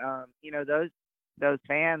are. Those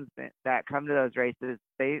fans that come to those races,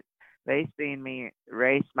 they seen me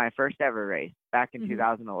race my first ever race back in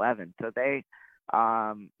 2011. So they,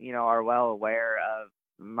 are well aware of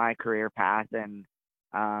my career path and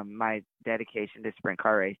my dedication to sprint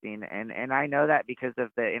car racing. And I know that because of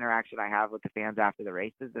the interaction I have with the fans after the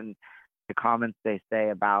races and the comments they say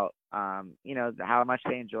about, how much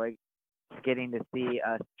they enjoy getting to see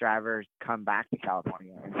us drivers come back to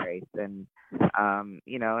California and race. And,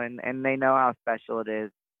 and they know how special it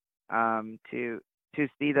is to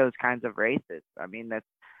see those kinds of races. I mean,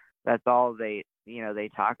 that's all they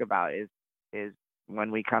talk about is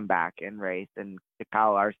when we come back and race, and the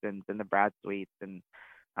Kyle Larsons and the Brad Sweets, and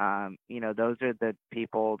those are the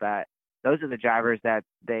drivers that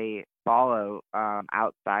they follow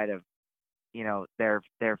outside of their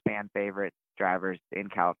fan favorite drivers in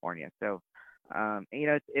California. So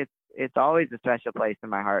it's always a special place in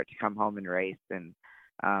my heart to come home and race, and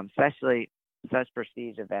especially such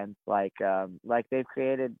prestige events like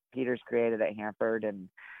Peter's created at Hanford, and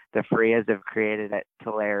the Frias have created at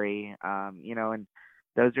Tulare, and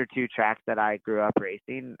those are two tracks that I grew up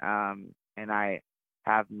racing, and I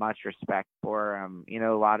have much respect for.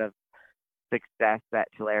 A lot of success at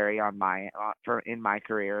Tulare in my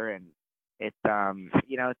career, and it's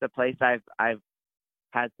it's a place I've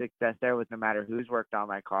had success there with no matter who's worked on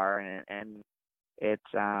my car, and it's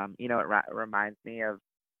it reminds me of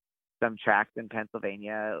some tracks in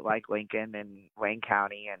Pennsylvania like Lincoln and Wayne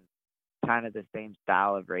County, and kind of the same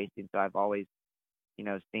style of racing. So I've always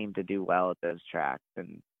seemed to do well at those tracks,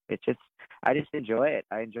 and I just enjoy it.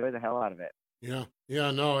 I enjoy the hell out of it. Yeah,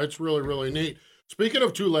 no, it's really, really neat. Speaking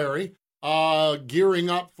of Tulare, gearing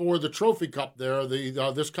up for the Trophy Cup there,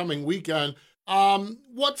 this coming weekend.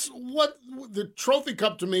 What the Trophy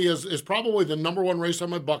Cup to me is probably the number one race on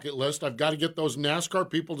my bucket list. I've got to get those NASCAR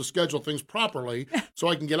people to schedule things properly so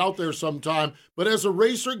I can get out there sometime. But as a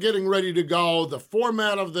racer getting ready to go, the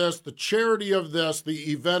format of this, the charity of this,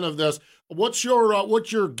 the event of this, what's your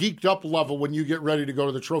geeked up level when you get ready to go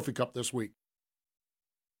to the Trophy Cup this week?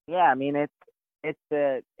 Yeah, I mean it's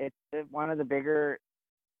one of the bigger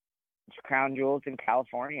crown jewels in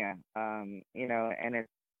California. And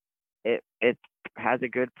it has a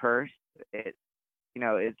good purse. It's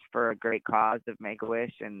for a great cause of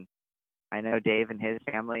Make-A-Wish, and I know Dave and his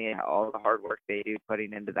family, all the hard work they do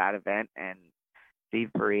putting into that event, and Steve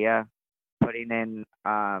Faria putting in,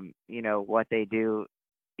 what they do,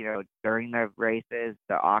 during the races,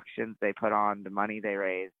 the auctions they put on, the money they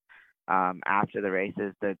raise, after the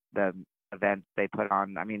races, the events they put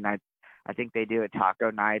on. I mean, I think they do a taco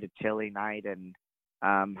night, a chili night, and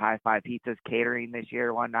High Five Pizza's catering this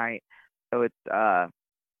year one night. So it's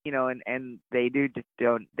and they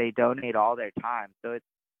they donate all their time. So it's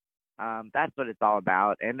that's what it's all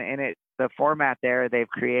about. And the format there they've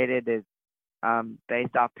created is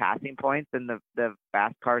based off passing points, and the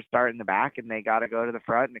fast cars start in the back and they got to go to the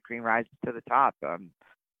front, and the cream rises to the top. And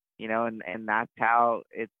that's how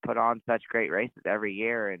it's put on such great races every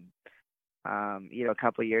year. And a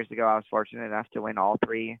couple of years ago, I was fortunate enough to win all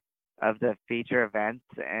three of the feature events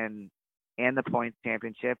and the points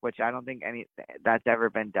championship, which I don't think that's ever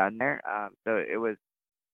been done there. So it was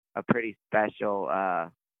a pretty special,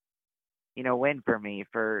 win for me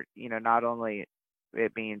for, not only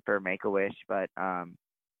it being for Make-A-Wish, but,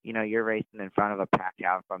 you're racing in front of a packed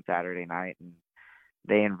house on Saturday night, and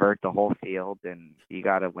they invert the whole field, and you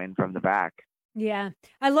got to win from the back. Yeah,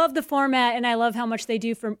 I love the format, and I love how much they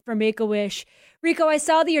do for Make-A-Wish. Rico, I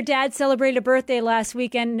saw that your dad celebrated a birthday last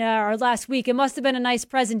weekend, or last week. It must have been a nice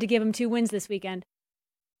present to give him 2 wins this weekend.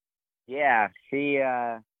 Yeah, she,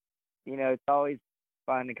 it's always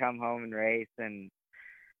fun to come home and race and,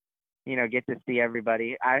 get to see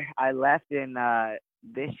everybody. I left in,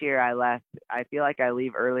 this year I feel like I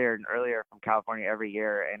leave earlier and earlier from California every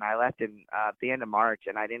year, and I left in the end of March,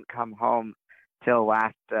 and I didn't come home till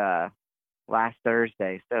last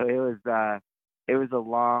Thursday. So it was a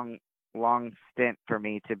long stint for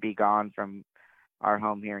me to be gone from our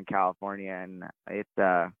home here in California, and it's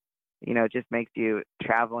it just makes you,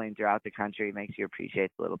 traveling throughout the country makes you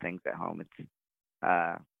appreciate the little things at home. It's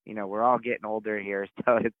we're all getting older here,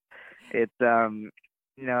 so it's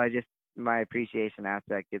my appreciation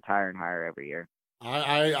aspect gets higher and higher every year.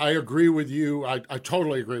 I agree with you. I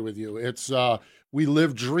totally agree with you. It's we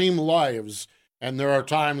live dream lives. And there are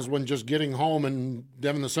times when just getting home and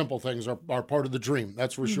doing the simple things are part of the dream.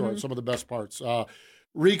 That's for sure. Some of the best parts.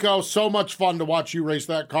 Rico, so much fun to watch you race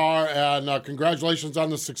that car, and congratulations on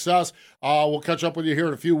the success. We'll catch up with you here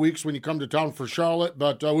in a few weeks when you come to town for Charlotte.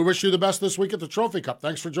 But we wish you the best this week at the Trophy Cup.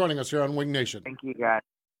 Thanks for joining us here on Wing Nation. Thank you, guys.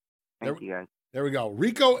 Thank you, guys. There we go.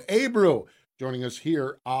 Rico Abreu joining us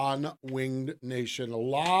here on Winged Nation. A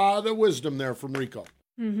lot of wisdom there from Rico.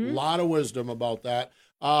 A lot of wisdom about that.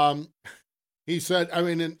 He said,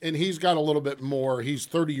 and he's got a little bit more. He's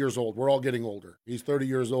 30 years old. We're all getting older. He's 30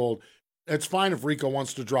 years old. It's fine if Rico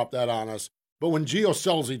wants to drop that on us. But when Gio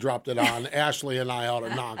Selzy dropped it on Ashley and I out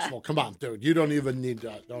of Knoxville, come on, dude. You don't even need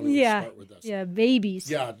to start with this. Yeah, babies.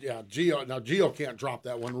 Yeah. Gio can't drop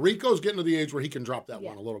that one. Rico's getting to the age where he can drop that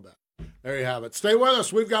one a little bit. There you have it. Stay with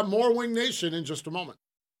us. We've got more Wing Nation in just a moment.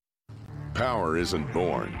 Power isn't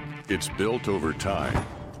born. It's built over time.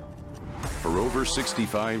 For over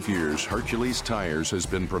 65 years, Hercules Tires has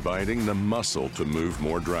been providing the muscle to move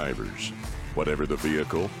more drivers. Whatever the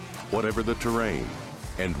vehicle, whatever the terrain.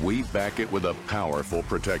 And we back it with a powerful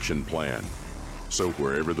protection plan. So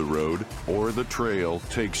wherever the road or the trail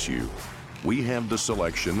takes you, we have the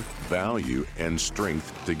selection, value, and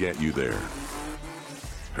strength to get you there.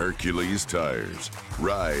 Hercules Tires.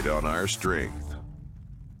 Ride on our strength.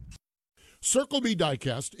 Circle B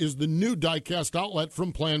Diecast is the new diecast outlet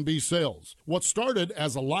from Plan B Sales. What started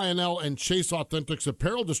as a Lionel and Chase Authentics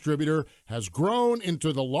apparel distributor has grown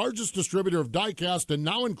into the largest distributor of diecast and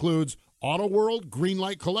now includes Auto World,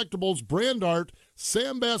 Greenlight Collectibles, Brand Art,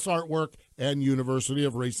 Sam Bass Artwork, and University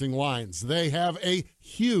of Racing lines. They have a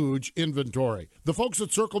huge inventory. The folks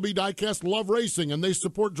at Circle B Diecast love racing, and they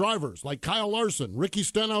support drivers like Kyle Larson, Ricky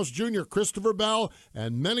Stenhouse Jr., Christopher Bell,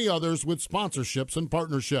 and many others with sponsorships and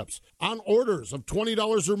partnerships. On orders of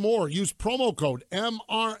 $20 or more, use promo code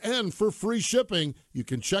MRN for free shipping. You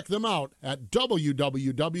can check them out at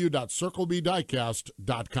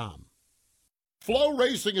www.circlebdiecast.com. Flow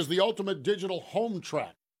Racing is the ultimate digital home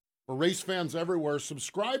track for race fans everywhere.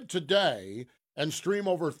 Subscribe today and stream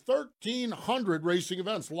over 1,300 racing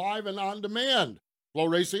events live and on demand. Flow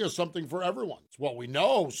Racing is something for everyone. It's what we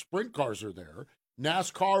know. Sprint cars are there.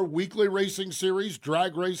 NASCAR, weekly racing series,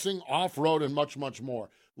 drag racing, off-road, and much, much more.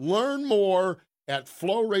 Learn more at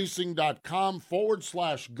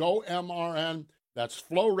flowracing.com/GoMRN. That's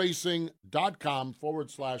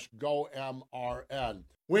flowracing.com/GoMRN.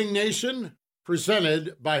 Wing Nation,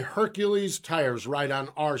 presented by Hercules Tires, right on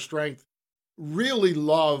our strength. Really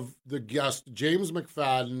love the guest, James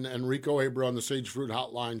McFadden and Rico Abreu on the Sage Fruit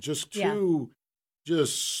Hotline. Just two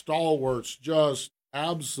just stalwarts, just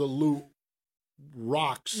absolute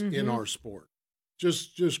rocks in our sport.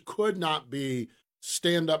 Just could not be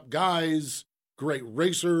stand-up guys, great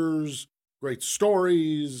racers, great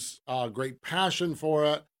stories, great passion for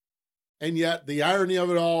it. And yet the irony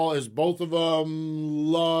of it all is both of them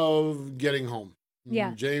love getting home.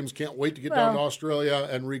 Yeah. James can't wait to get down to Australia,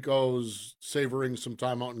 and Rico's savoring some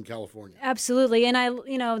time out in California. Absolutely. And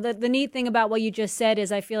the neat thing about what you just said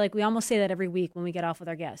is I feel like we almost say that every week when we get off with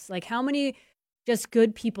our guests. Like, how many just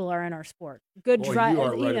good people are in our sport? Good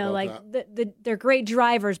drivers, they're great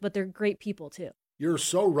drivers, but they're great people too. You're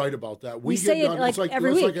so right about that. We say it like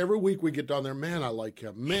every week. Like every week we get down there, man, I like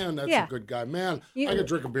him. Man, that's a good guy. Man, I could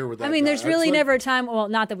drink a beer with that guy. There's really never a time, well,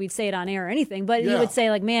 not that we'd say it on air or anything, but you would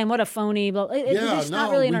say, like, man, what a phony. But it's just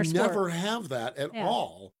not really in our sport. We never have that at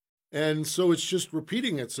all. And so it's just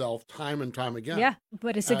repeating itself time and time again. Yeah,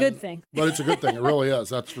 but it's a good thing. But it's a good thing. It really is,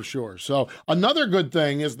 that's for sure. So another good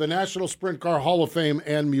thing is the National Sprint Car Hall of Fame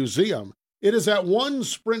and Museum. It is at one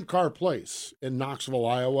sprint car place in Knoxville,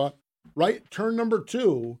 Iowa, right? Turn number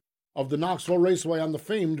 2 of the Knoxville Raceway on the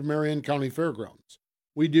famed Marion County Fairgrounds.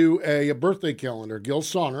 We do a birthday calendar. Gil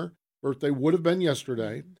Sonner, birthday would have been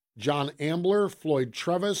yesterday. John Ambler, Floyd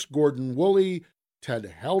Trevis, Gordon Woolley,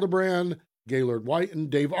 Ted Hildebrand, Gaylord White, and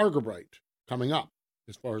Dave Argerbright coming up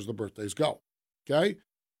as far as the birthdays go. Okay?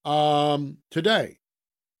 Today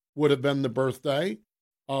would have been the birthday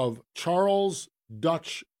of Charles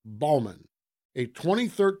Dutch Bauman, a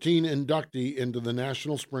 2013 inductee into the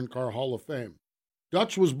National Sprint Car Hall of Fame.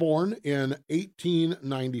 Dutch was born in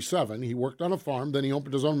 1897. He worked on a farm, then he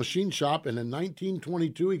opened his own machine shop, and in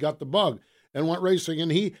 1922 he got the bug and went racing,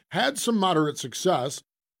 and he had some moderate success.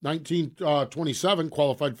 1927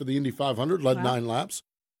 qualified for the Indy 500, led 9 laps,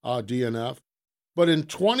 DNF. But in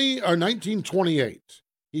 1928,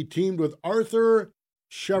 he teamed with Arthur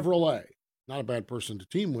Chevrolet. Not a bad person to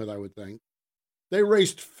team with, I would think. They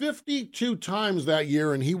raced 52 times that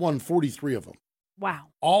year, and he won 43 of them. Wow.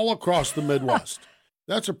 All across the Midwest.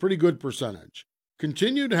 That's a pretty good percentage.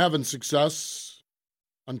 Continued having success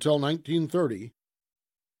until 1930,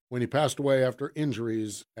 when he passed away after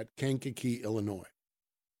injuries at Kankakee, Illinois.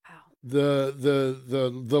 Wow.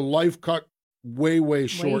 The life cut way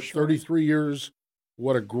short. 33 years.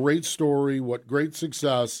 What a great story. What great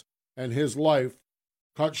success. And his life,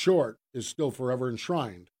 cut short, is still forever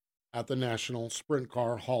enshrined at the National Sprint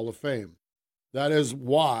Car Hall of Fame. That is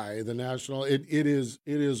why the National, it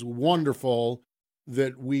is wonderful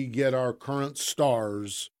that we get our current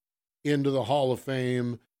stars into the Hall of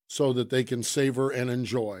Fame so that they can savor and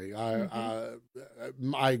enjoy.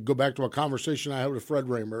 I go back to a conversation I had with Fred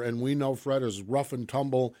Raymer, and we know Fred is rough and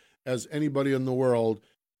tumble as anybody in the world,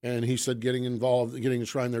 and he said getting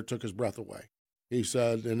enshrined there took his breath away. He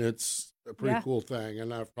said, and it's a pretty cool thing.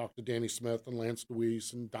 And I've talked to Danny Smith and Lance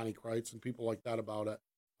DeWeese and Donnie Kreitz and people like that about it.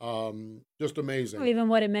 Just amazing. Or even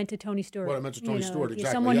what it meant to Tony Stewart. What it meant to Tony Stewart,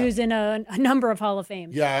 exactly. Someone who's in a number of Hall of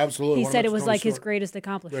Fames. Yeah, absolutely. He said it was like his greatest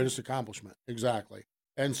accomplishment. Greatest accomplishment, exactly.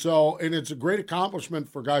 And it's a great accomplishment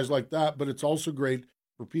for guys like that, but it's also great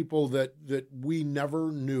for people that we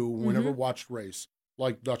never knew, we never watched race,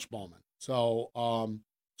 like Dutch Bauman. So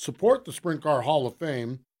support the Sprint Car Hall of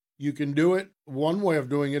Fame. You can do it. One way of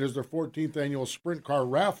doing it is their 14th annual Sprint Car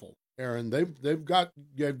Raffle. Aaron, they've got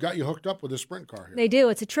you hooked up with a sprint car here. They do.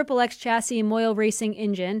 It's a XXX chassis and Moyle Racing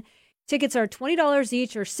engine. Tickets are $20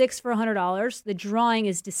 each or 6 for $100. The drawing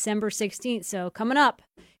is December 16th, so coming up.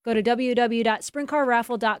 Go to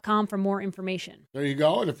www.sprintcarraffle.com for more information. There you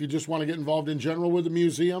go. And if you just want to get involved in general with the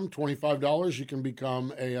museum, $25, you can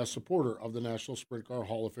become a supporter of the National Sprint Car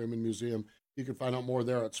Hall of Fame and Museum. You can find out more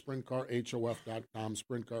there at sprintcarhof.com,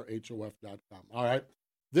 sprintcarhof.com. All right.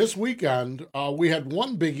 This weekend, we had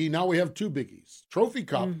one biggie. Now we have two biggies. Trophy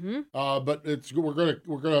Cup, but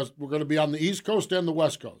we're gonna be on the East Coast and the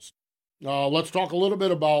West Coast. Let's talk a little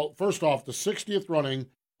bit about, first off, the 60th running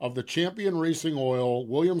of the Champion Racing Oil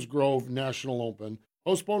Williams Grove National Open,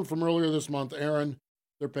 postponed from earlier this month. Aaron,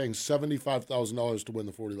 they're paying $75,000 to win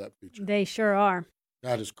the 40-lap feature. They sure are.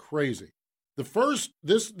 That is crazy. The first,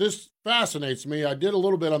 this fascinates me. I did a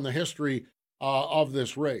little bit on the history of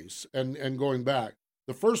this race and going back.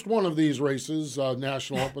 The first one of these races,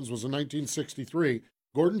 National Opens, was in 1963.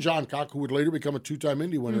 Gordon Johncock, who would later become a two-time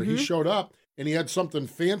Indy winner, he showed up and he had something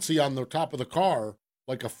fancy on the top of the car,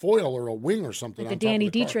 like a foil or a wing or something. Like the Danny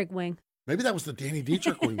Dietrich wing. Maybe that was the Danny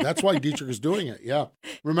Dietrich wing. That's why Dietrich is doing it. Yeah.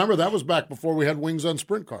 Remember, that was back before we had wings on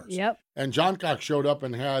sprint cars. Yep. And Johncock showed up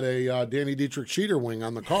and had a Danny Dietrich cheater wing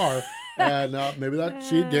on the car. And maybe that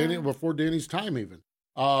Danny before Danny's time even.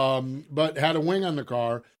 But had a wing on the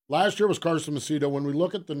car. Last year was Carson Macedo. When we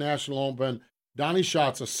look at the National Open, Donnie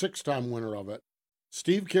Schatz's a 6-time winner of it.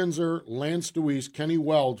 Steve Kinzer, Lance Deweese, Kenny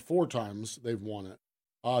Weld, 4 times they've won it.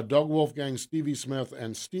 Doug Wolfgang, Stevie Smith,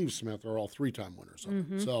 and Steve Smith are all 3-time winners of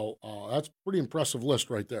it. So that's a pretty impressive list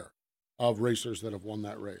right there of racers that have won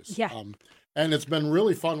that race. Yeah. And it's been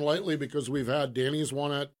really fun lately because we've had Danny's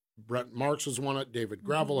won it, Brent Marks has won it, David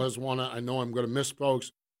Gravel has won it. I know I'm going to miss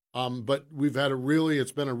folks. But we've had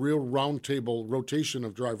it's been a real roundtable rotation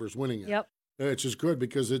of drivers winning it. Yep. Which is good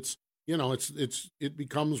because it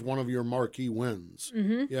becomes one of your marquee wins,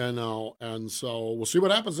 and so we'll see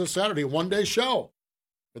what happens this Saturday. One-day show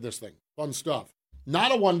for this thing. Fun stuff.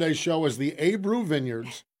 Not a one-day show is the Abreu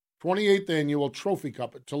Vineyards 28th Annual Trophy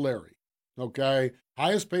Cup at Tulare. Okay?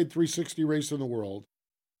 Highest paid 360 race in the world.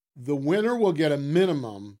 The winner will get a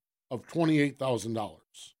minimum of $28,000.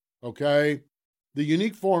 Okay? The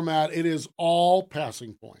unique format, it is all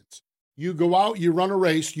passing points. You go out, you run a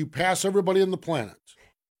race, you pass everybody on the planet.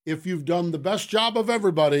 If you've done the best job of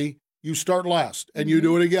everybody, you start last, and you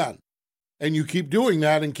do it again. And you keep doing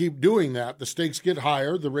that and keep doing that. The stakes get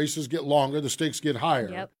higher, the races get longer, the stakes get higher.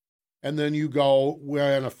 Yep. And then you go,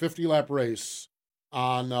 we're in a 50-lap race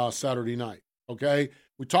on Saturday night, okay?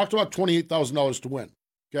 We talked about $28,000 to win,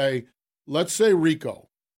 okay? Let's say Rico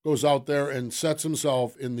goes out there and sets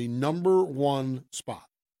himself in the number 1 spot.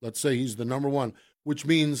 Let's say he's the number 1, which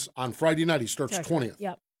means on Friday night he starts 20th.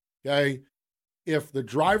 Yep. Okay? If the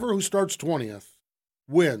driver who starts 20th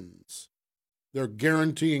wins, they're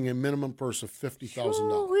guaranteeing a minimum purse of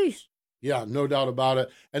 $50,000. Yeah, no doubt about it.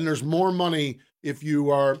 And there's more money if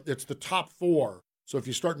it's the top 4. So if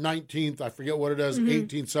you start 19th, I forget what it is,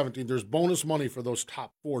 18th, 17th, there's bonus money for those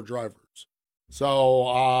top 4 drivers.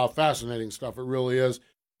 So fascinating stuff. It really is.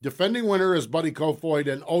 Defending winner is Buddy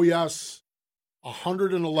Kofoid, and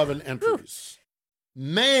 111 entries.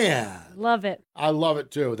 Man. Love it. I love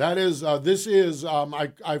it too. That is, I'm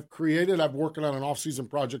working on an off-season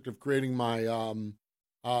project of creating my,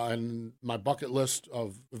 and my bucket list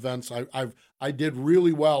of events. I did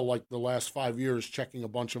really well, like the last 5 years, checking a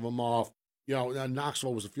bunch of them off.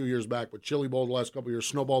 Knoxville was a few years back, but Chili Bowl the last couple of years,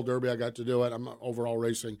 Snowball Derby, I got to do it. I'm overall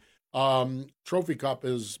racing. Trophy Cup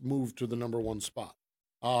is moved to the number 1 spot.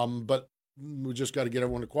 But we just got to get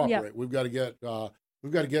everyone to cooperate. Yep. We've got to get a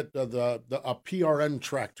PRN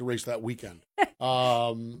track to race that weekend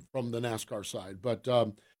from the NASCAR side. But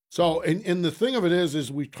so the thing of it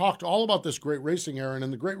is we talked all about this great racing, Aaron,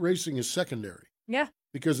 and the great racing is secondary. Yeah.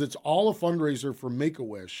 Because it's all a fundraiser for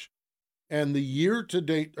Make-A-Wish. And the year to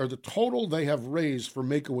date, or the total they have raised for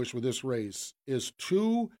Make-A-Wish with this race is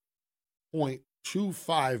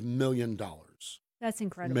 $2.25 million. That's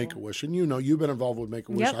incredible. Make-A-Wish. And you've been involved with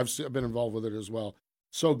Make-A-Wish. Yep. I've been involved with it as well.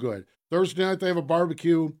 So good. Thursday night, they have a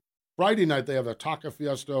barbecue. Friday night, they have a taco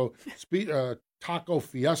fiesta.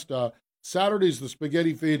 Saturday's the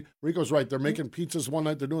spaghetti feed. Rico's right. They're making pizzas one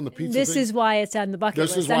night. They're doing the pizza This thing. is why it's on the bucket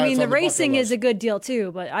list. The racing is a good deal,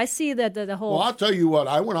 too. But I see that the whole... Well, I'll tell you what.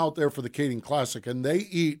 I went out there for the Kading Classic, and they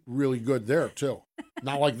eat really good there, too.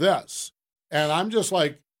 Not like this. And I'm just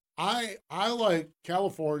like, I like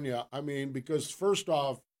California, because first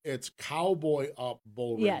off, it's cowboy up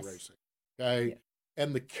bull ring racing, okay? Yeah.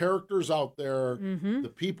 And the characters out there,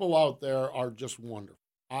 the people out there are just wonderful.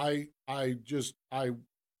 I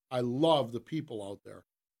love the people out there.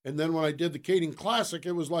 And then when I did the Kading Classic,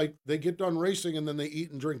 it was like they get done racing and then they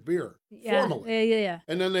eat and drink beer formally. Yeah.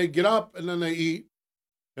 And then they get up and then they eat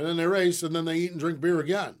and then they race, and then they eat and drink beer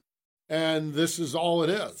again. And this is all it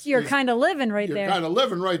is. You're kind of living right there. You're kind of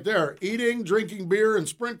living right there. Eating, drinking beer, and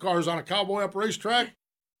sprint cars on a cowboy up racetrack.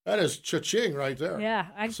 That is cha-ching right there. Yeah,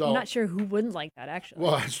 I'm not sure who wouldn't like that, actually.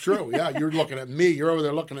 Well, that's true. Yeah, you're looking at me. You're over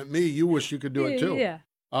there looking at me. You wish you could do it, too. Yeah.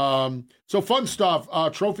 So fun stuff.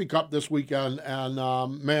 Trophy Cup this weekend. And,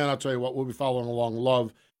 man, I'll tell you what, we'll be following along.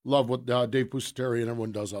 Love what Dave Pusateri and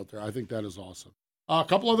everyone does out there. I think that is awesome. A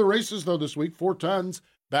couple other races, though, this week. 410s,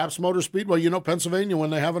 Babs Motor Speedway. You know, Pennsylvania, when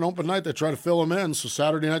they have an open night, they try to fill them in. So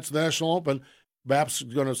Saturday night's the National Open. Babs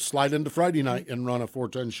is going to slide into Friday night and run a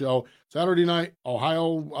 410 show. Saturday night,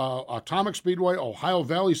 Ohio Atomic Speedway, Ohio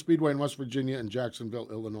Valley Speedway in West Virginia, and Jacksonville,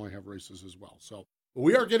 Illinois have races as well. So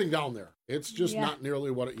we are getting down there. It's just not nearly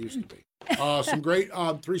what it used to be. Some great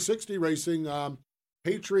 360 racing.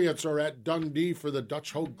 Patriots are at Dundee for the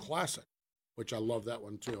Dutch Hogue Classic, which I love that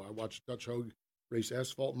one too. I watched Dutch Hogue race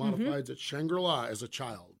asphalt modifieds at Shangri-La as a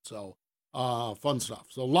child. So fun stuff.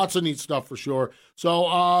 So lots of neat stuff for sure.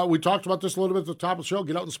 So we talked about this a little bit at the top of the show.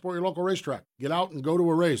 Get out and support your local racetrack. Get out and go to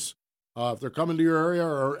a race. If they're coming to your area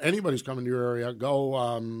or anybody's coming to your area,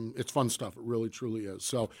 go. It's fun stuff. It really, truly is.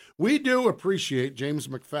 So we do appreciate James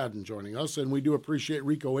McFadden joining us, and we do appreciate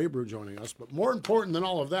Rico Abreu joining us. But more important than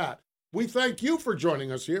all of that, we thank you for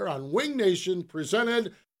joining us here on Wing Nation,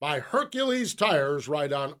 presented by Hercules Tires.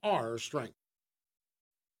 Ride on our strength.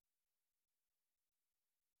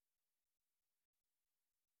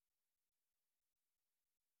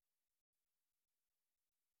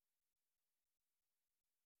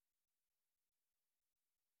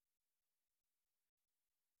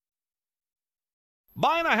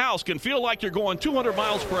 Buying a house can feel like you're going 200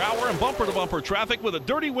 miles per hour in bumper-to-bumper traffic with a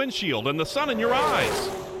dirty windshield and the sun in your eyes.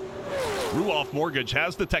 Ruoff Mortgage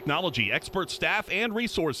has the technology, expert staff, and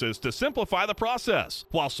resources to simplify the process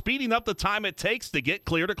while speeding up the time it takes to get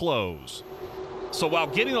clear to close. So while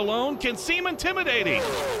getting a loan can seem intimidating,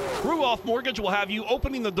 Ruoff Mortgage will have you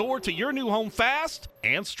opening the door to your new home fast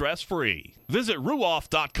and stress-free. Visit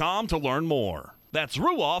ruoff.com to learn more. That's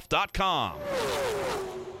ruoff.com.